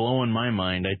 Bert, you're blowing my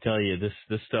mind. I tell you,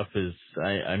 this stuff is.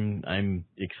 I'm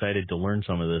excited to learn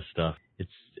some of this stuff.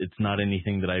 It's not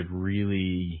anything that I've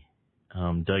really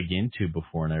dug into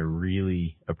before, and I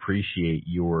really appreciate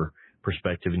your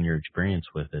perspective and your experience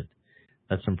with it.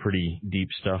 That's some pretty deep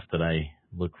stuff that I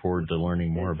look forward to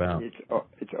learning more about.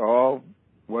 It's all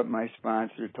what my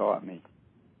sponsor taught me.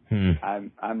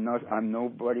 I'm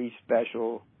nobody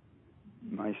special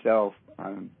myself.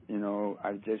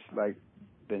 I've just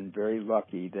been very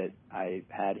lucky that I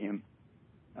had him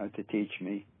to teach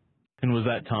me. And was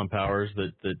that Tom Powers?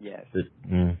 Yes.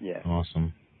 Yes.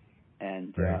 Awesome.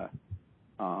 And right.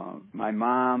 My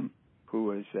mom, who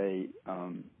was a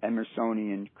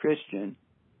Emersonian Christian,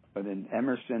 but then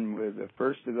Emerson was the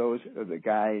first of the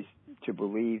guys to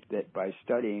believe that by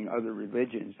studying other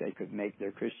religions they could make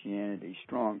their Christianity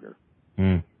stronger.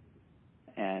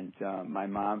 And my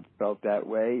mom felt that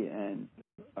way and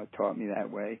taught me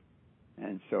that way.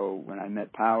 And so when I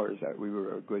met Powers, we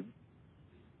were a good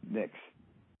mix.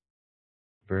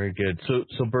 Very good.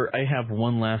 So Bert, I have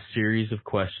one last series of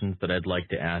questions that I'd like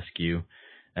to ask you,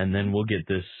 and then we'll get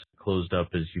this closed up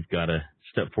as you've got a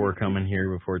step 4 coming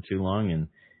here before too long. And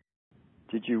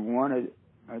did you want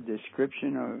a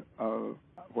description of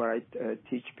what I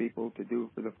teach people to do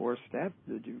for the 4th step?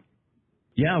 Did you?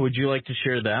 Yeah, would you like to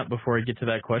share that before I get to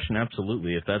that question?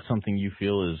 Absolutely. If that's something you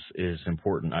feel is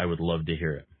important, I would love to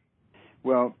hear it.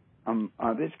 Well,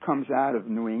 this comes out of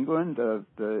New England,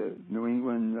 the New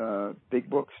England Big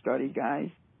Book Study guys.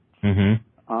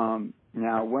 Mm-hmm.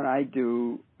 Now, what I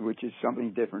do, which is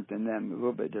something different than them, a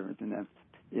little bit different than them,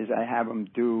 is I have them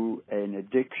do an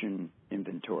addiction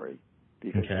inventory.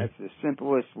 Because that's the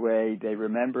simplest way. They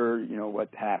remember, what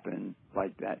happened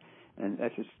like that. And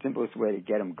that's the simplest way to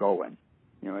get them going.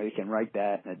 They can write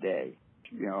that in a day.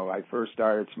 I first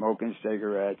started smoking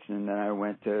cigarettes, and then I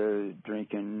went to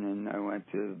drinking, and I went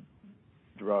to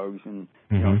drugs, and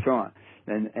so on.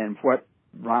 And what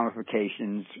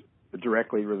ramifications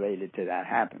directly related to that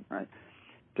happened, right?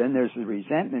 Then there's the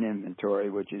resentment inventory,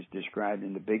 which is described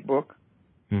in the Big Book.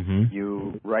 Mm-hmm.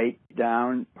 You write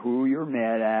down who you're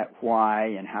mad at,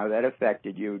 why, and how that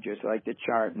affected you, just like the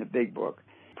chart in the Big Book.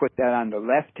 Put that on the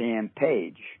left-hand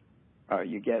page.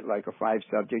 You get like a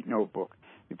 5-subject notebook.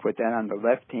 You put that on the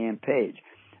left-hand page.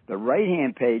 The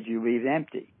right-hand page you leave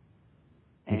empty.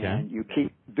 And you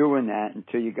keep doing that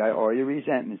until you got all your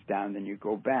resentments down. Then you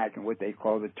go back and what they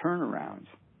call the turnarounds.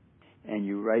 And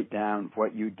you write down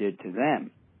what you did to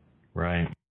them. Right.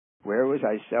 Where was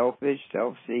I selfish,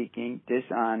 self-seeking,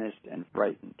 dishonest, and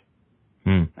frightened?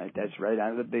 Right, that's right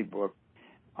out of the Big Book.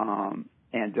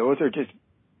 And those are just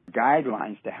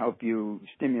guidelines to help you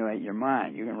stimulate your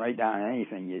mind. You can write down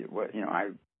anything. I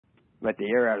let the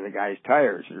air out of the guy's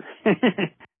tires. Or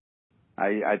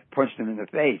I punched him in the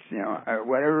face.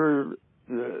 Whatever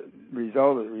the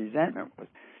result of the resentment was.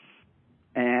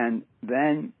 And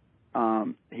then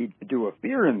he'd do a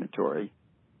fear inventory.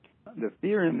 The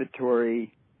fear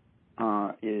inventory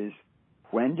is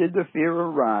when did the fear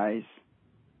arise,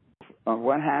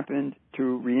 what happened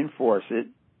to reinforce it,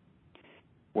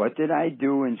 what did I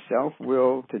do in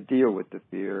self-will to deal with the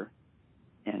fear,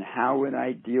 and how would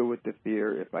I deal with the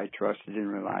fear if I trusted and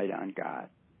relied on God.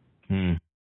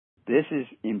 This is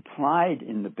implied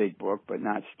in the Big Book but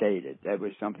not stated. That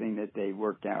was something that they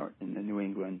worked out in the New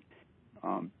England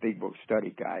Big Book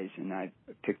Study guys, and I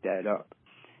picked that up.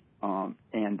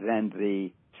 And then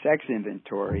the sex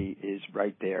inventory is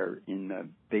right there in the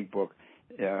Big Book.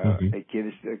 It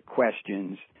gives the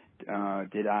questions.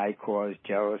 Did I cause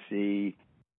jealousy?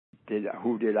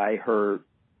 Who did I hurt?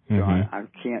 So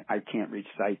I can't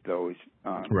recite those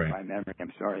by memory.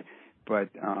 I'm sorry, but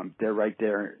they're right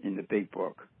there in the Big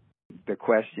Book. The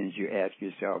questions you ask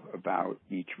yourself about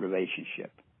each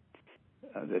relationship.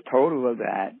 The total of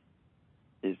that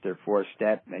is their 4th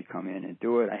step. They come in and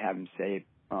do it. I have them say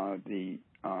the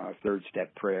 3rd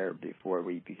step prayer before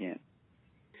we begin.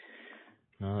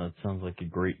 No, that sounds like a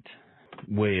great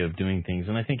way of doing things,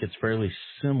 and I think it's fairly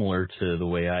similar to the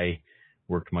way I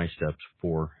worked my steps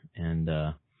 4. And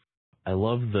I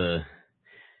love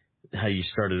how you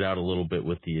started out a little bit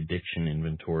with the addiction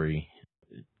inventory.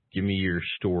 Give me your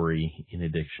story in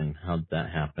addiction. How did that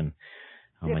happen?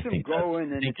 Get them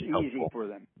going, and it's easy for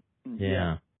them.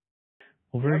 Yeah.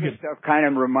 Well, very good. Stuff kind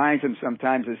of reminds them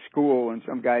sometimes of school, and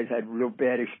some guys had real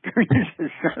bad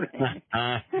experiences.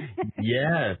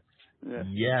 Yes. Yeah.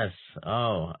 Yes.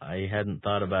 Oh, I hadn't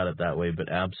thought about it that way, but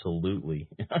absolutely.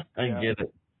 I get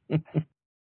it.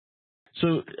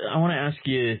 So I want to ask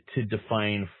you to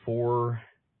define 4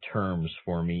 terms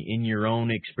for me in your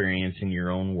own experience, in your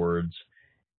own words.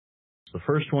 The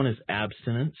first one is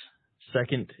abstinence.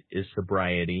 Second is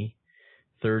sobriety.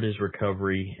 Third is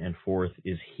recovery. And fourth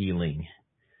is healing.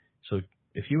 So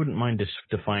if you wouldn't mind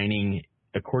defining,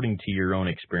 according to your own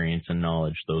experience and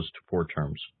knowledge, those four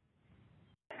terms.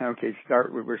 Okay,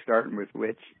 we're starting with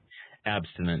which?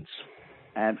 Abstinence.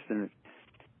 Abstinence.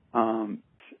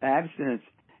 Abstinence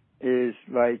is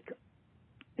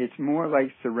it's more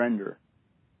like surrender.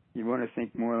 You want to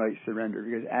think more like surrender,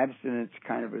 because abstinence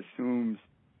kind of assumes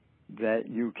that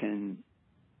you can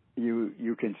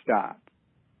stop.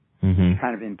 Mm-hmm.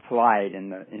 Kind of implied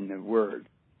in the word.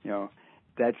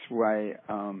 That's why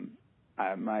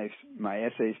my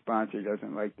essay sponsor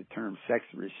doesn't like the term sex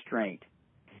restraint.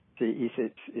 See, he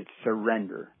said it's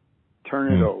surrender.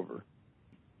 Turn it over.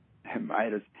 I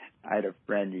had a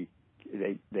friend. He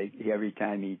every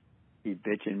time he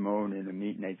bitch and moan in a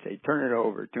meeting, they'd say, "Turn it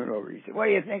over, turn it over." He said, "What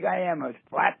do you think I am, a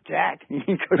flapjack?"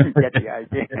 He couldn't get the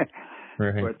idea.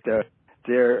 Right. But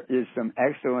there is some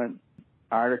excellent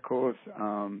articles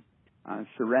on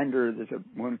surrender. There's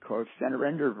one called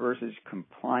 "Surrender versus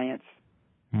Compliance."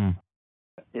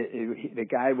 The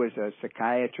guy was a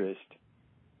psychiatrist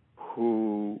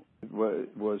who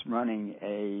was running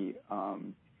a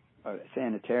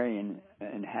sanitarium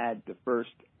and had the first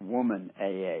woman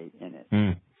AA in it.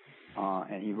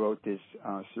 And he wrote this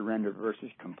Surrender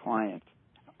versus Compliance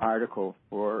article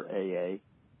for AA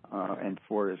and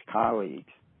for his colleagues,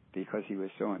 because he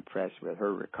was so impressed with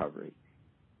her recovery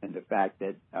and the fact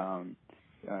that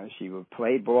she would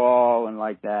play ball and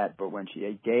like that, but when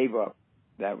she gave up,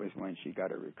 that was when she got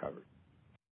her recovery.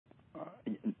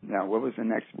 Now, what was the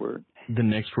next word? The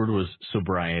next word was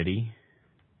sobriety.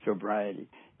 Sobriety.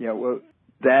 Yeah, well,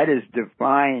 that is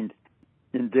defined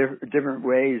in different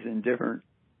ways in different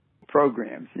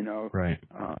programs, Right.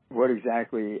 What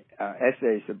exactly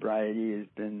essay sobriety has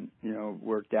been,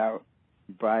 worked out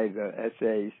by the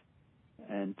essays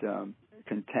and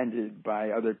contended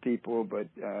by other people, but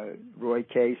Roy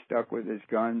Kay stuck with his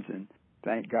guns, and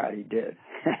thank God he did.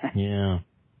 Yeah.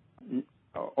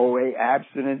 OA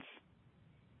abstinence,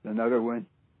 another one,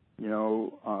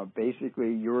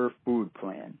 basically your food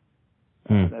plan.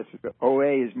 That's what the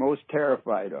OA is most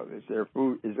terrified of, is a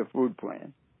food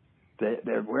plan.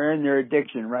 They're wearing their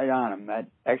addiction right on them, that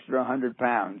extra 100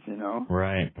 pounds,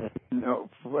 Right.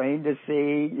 Plain to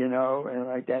see, and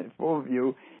like that, full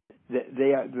view.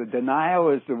 The denial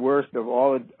is the worst of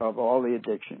all the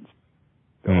addictions.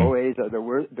 The OAs are the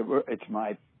worst. It's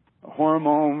my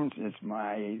hormones, it's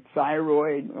my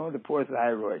thyroid. Oh, the poor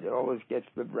thyroid, it always gets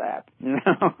the rap,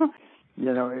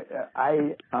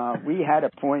 we had a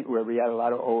point where we had a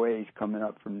lot of OAs coming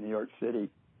up from New York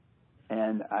City,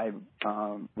 and I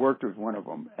worked with one of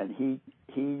them, and he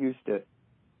used to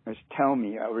just tell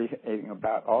me everything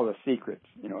about all the secrets.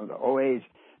 The OAs,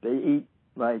 they eat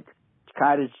like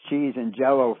cottage cheese and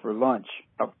Jell-O for lunch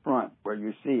up front where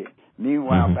you see it.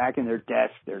 Meanwhile, back in their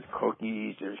desk, there's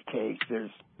cookies, there's cakes,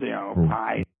 there's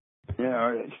pie,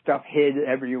 stuff hid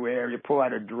everywhere. You pull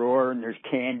out a drawer and there's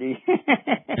candy.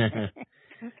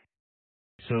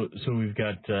 So we've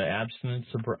got abstinence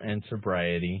and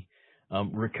sobriety.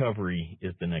 Recovery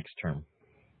is the next term.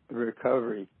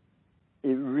 Recovery.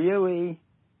 It's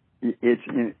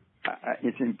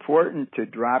important to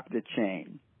drop the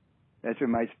chain. That's what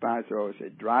my sponsor always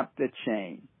said. Drop the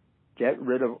chain. Get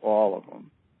rid of all of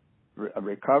them. A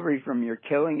recovery from your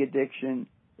killing addiction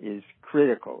is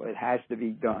critical. It has to be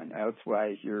done.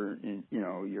 Otherwise, you're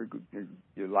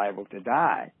liable to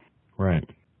die. Right.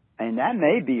 And that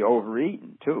may be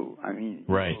overeating too. I mean,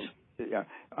 right.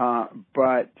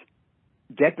 But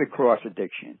get the cross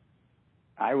addiction.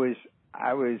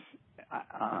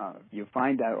 You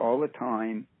find out all the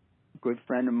time. Good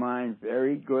friend of mine,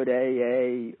 very good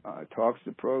AA, talks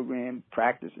the program,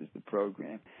 practices the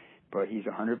program, but he's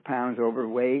 100 pounds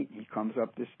overweight. He comes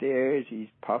up the stairs, he's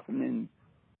puffing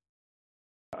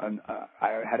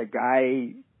I had a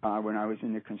guy when I was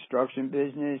in the construction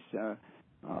business,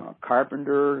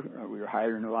 carpenter. We were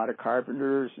hiring a lot of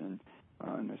carpenters and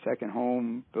in the second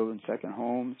home, building second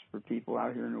homes for people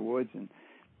out here in the woods, and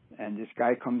this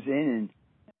guy comes in and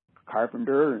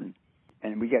carpenter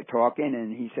and we get talking,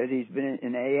 and he said he's been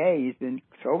in AA. He's been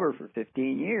sober for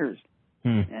 15 years.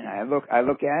 And I look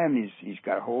at him. He's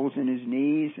got holes in his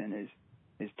knees, and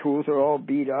his tools are all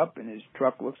beat up, and his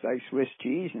truck looks like Swiss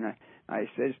cheese. And I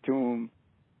says to him,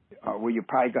 "Well, you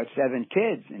probably got 7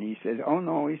 kids." And he says, "Oh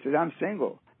no," he says, "I'm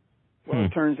single." Well, it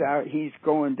turns out he's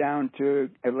going down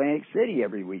to Atlantic City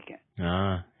every weekend.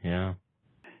 Yeah.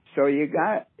 So you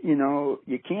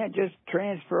can't just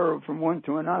transfer from one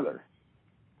to another.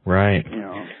 Right. You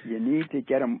know, you need to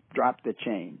get them, drop the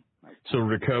chain. So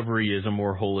recovery is a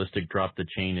more holistic drop the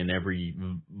chain in every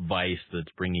vice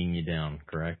that's bringing you down,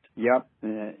 correct? Yep.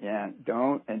 Yeah.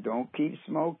 Don't keep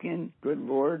smoking. Good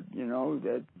Lord, you know,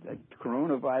 that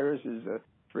coronavirus is a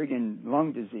friggin'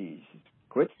 lung disease.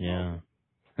 Quit smoking.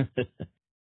 Yeah.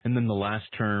 And then the last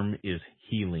term is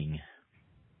healing.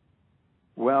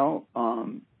 Well,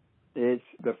 it's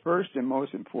the first and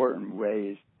most important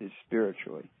way is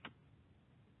spiritually.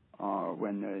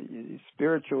 When the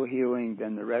spiritual healing,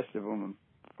 then the rest of them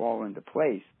fall into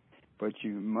place. But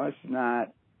you must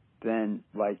not then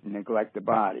neglect the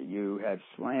body. You have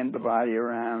slammed the body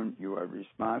around. You are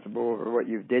responsible for what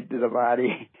you did to the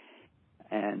body.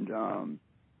 And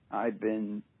I've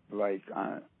been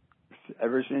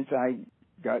ever since I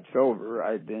got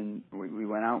sober, we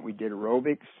went out, we did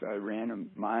aerobics. I ran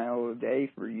a mile a day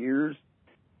for years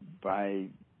by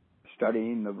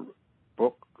studying the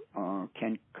book,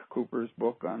 Ken Cooper's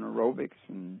book on aerobics,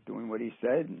 and doing what he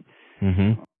said.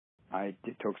 And I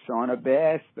took sauna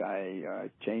baths. I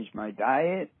changed my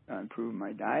diet, improved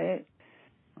my diet,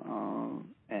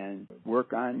 and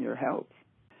work on your health.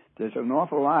 There's an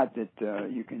awful lot that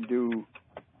you can do.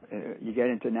 You get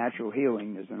into natural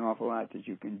healing. There's an awful lot that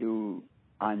you can do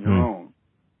on your own.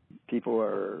 People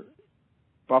are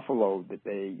buffaloed that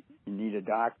they need a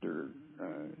doctor.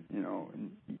 You know,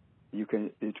 and you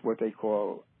can. It's what they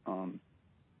call.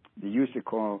 They used to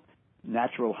call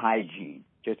natural hygiene.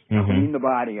 Just clean the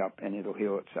body up and it'll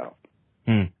heal itself.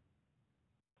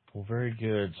 Well, very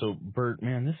good. So, Bert,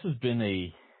 man, this has been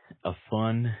a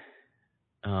fun,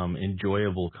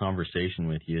 enjoyable conversation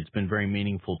with you. It's been very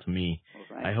meaningful to me.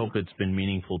 Well, I hope it's been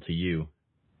meaningful to you.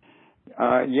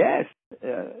 Yes.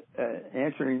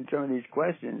 Answering some of these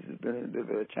questions has been a bit of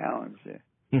a challenge.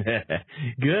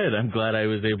 Good. I'm glad I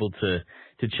was able to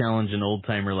challenge an old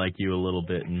timer like you a little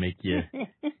bit and make you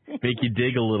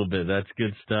dig a little bit. That's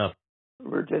good stuff.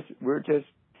 We're just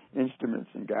instruments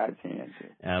in God's hands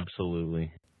here.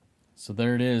 Absolutely. So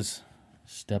there it is,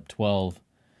 step 12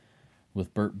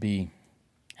 with Bert B.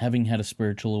 Having had a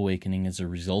spiritual awakening as a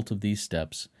result of these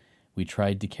steps, we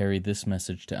tried to carry this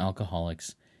message to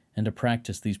alcoholics and to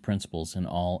practice these principles in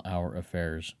all our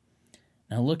affairs.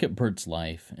 Now look at Bert's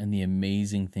life and the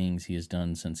amazing things he has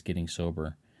done since getting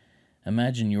sober.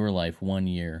 Imagine your life 1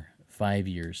 year, 5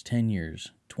 years, 10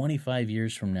 years, 25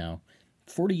 years from now,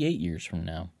 48 years from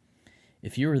now.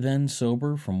 If you are then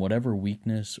sober from whatever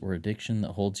weakness or addiction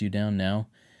that holds you down now,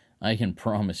 I can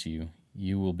promise you,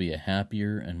 you will be a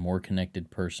happier and more connected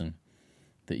person,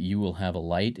 that you will have a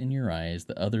light in your eyes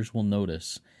that others will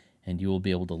notice, and you will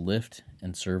be able to lift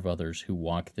and serve others who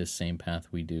walk this same path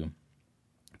we do.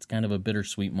 It's kind of a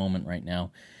bittersweet moment right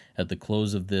now at the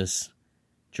close of this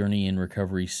Journey in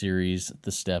Recovery series,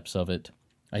 the steps of it.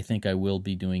 I think I will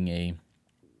be doing a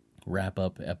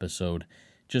wrap-up episode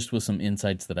just with some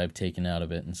insights that I've taken out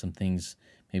of it and some things,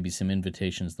 maybe some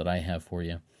invitations that I have for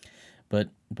you. But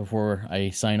before I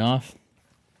sign off,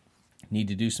 need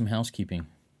to do some housekeeping.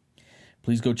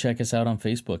 Please go check us out on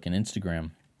Facebook and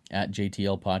Instagram at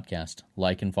JTL Podcast.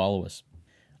 Like and follow us.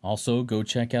 Also, go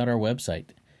check out our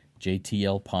website,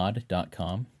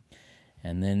 jtlpod.com.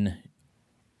 And then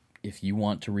if you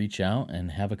want to reach out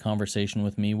and have a conversation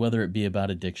with me, whether it be about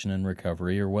addiction and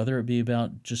recovery or whether it be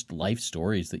about just life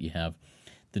stories that you have,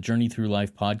 the Journey Through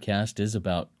Life podcast is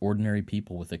about ordinary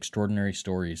people with extraordinary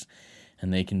stories,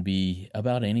 and they can be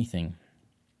about anything.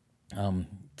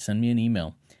 Send me an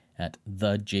email at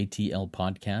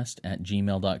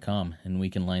thejtlpodcast@gmail.com, and we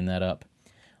can line that up.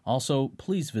 Also,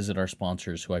 please visit our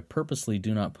sponsors, who I purposely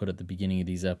do not put at the beginning of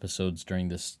these episodes during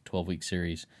this 12-week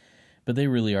series, but they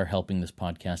really are helping this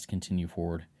podcast continue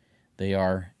forward. They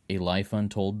are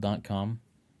alifeuntold.com,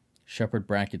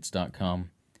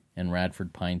 shepherdbrackets.com, and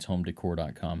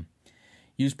radfordpineshomedecor.com.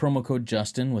 Use promo code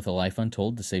Justin with A Life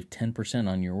Untold to save 10%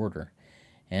 on your order,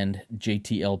 and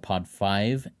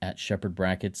JTLPod5 at Shepherd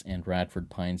Brackets and Radford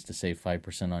Pines to save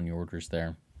 5% on your orders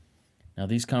there. Now,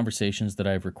 these conversations that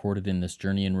I've recorded in this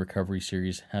Journey in Recovery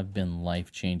series have been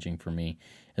life-changing for me,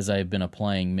 as I have been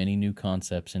applying many new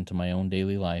concepts into my own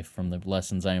daily life from the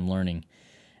lessons I am learning,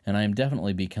 and I am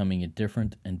definitely becoming a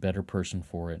different and better person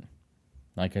for it.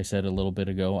 Like I said a little bit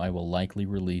ago, I will likely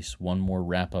release one more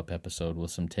wrap-up episode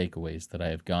with some takeaways that I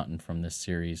have gotten from this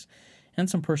series, and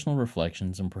some personal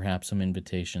reflections and perhaps some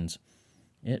invitations.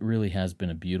 It really has been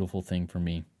a beautiful thing for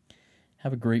me.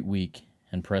 Have a great week,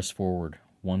 and press forward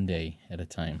one day at a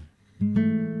time.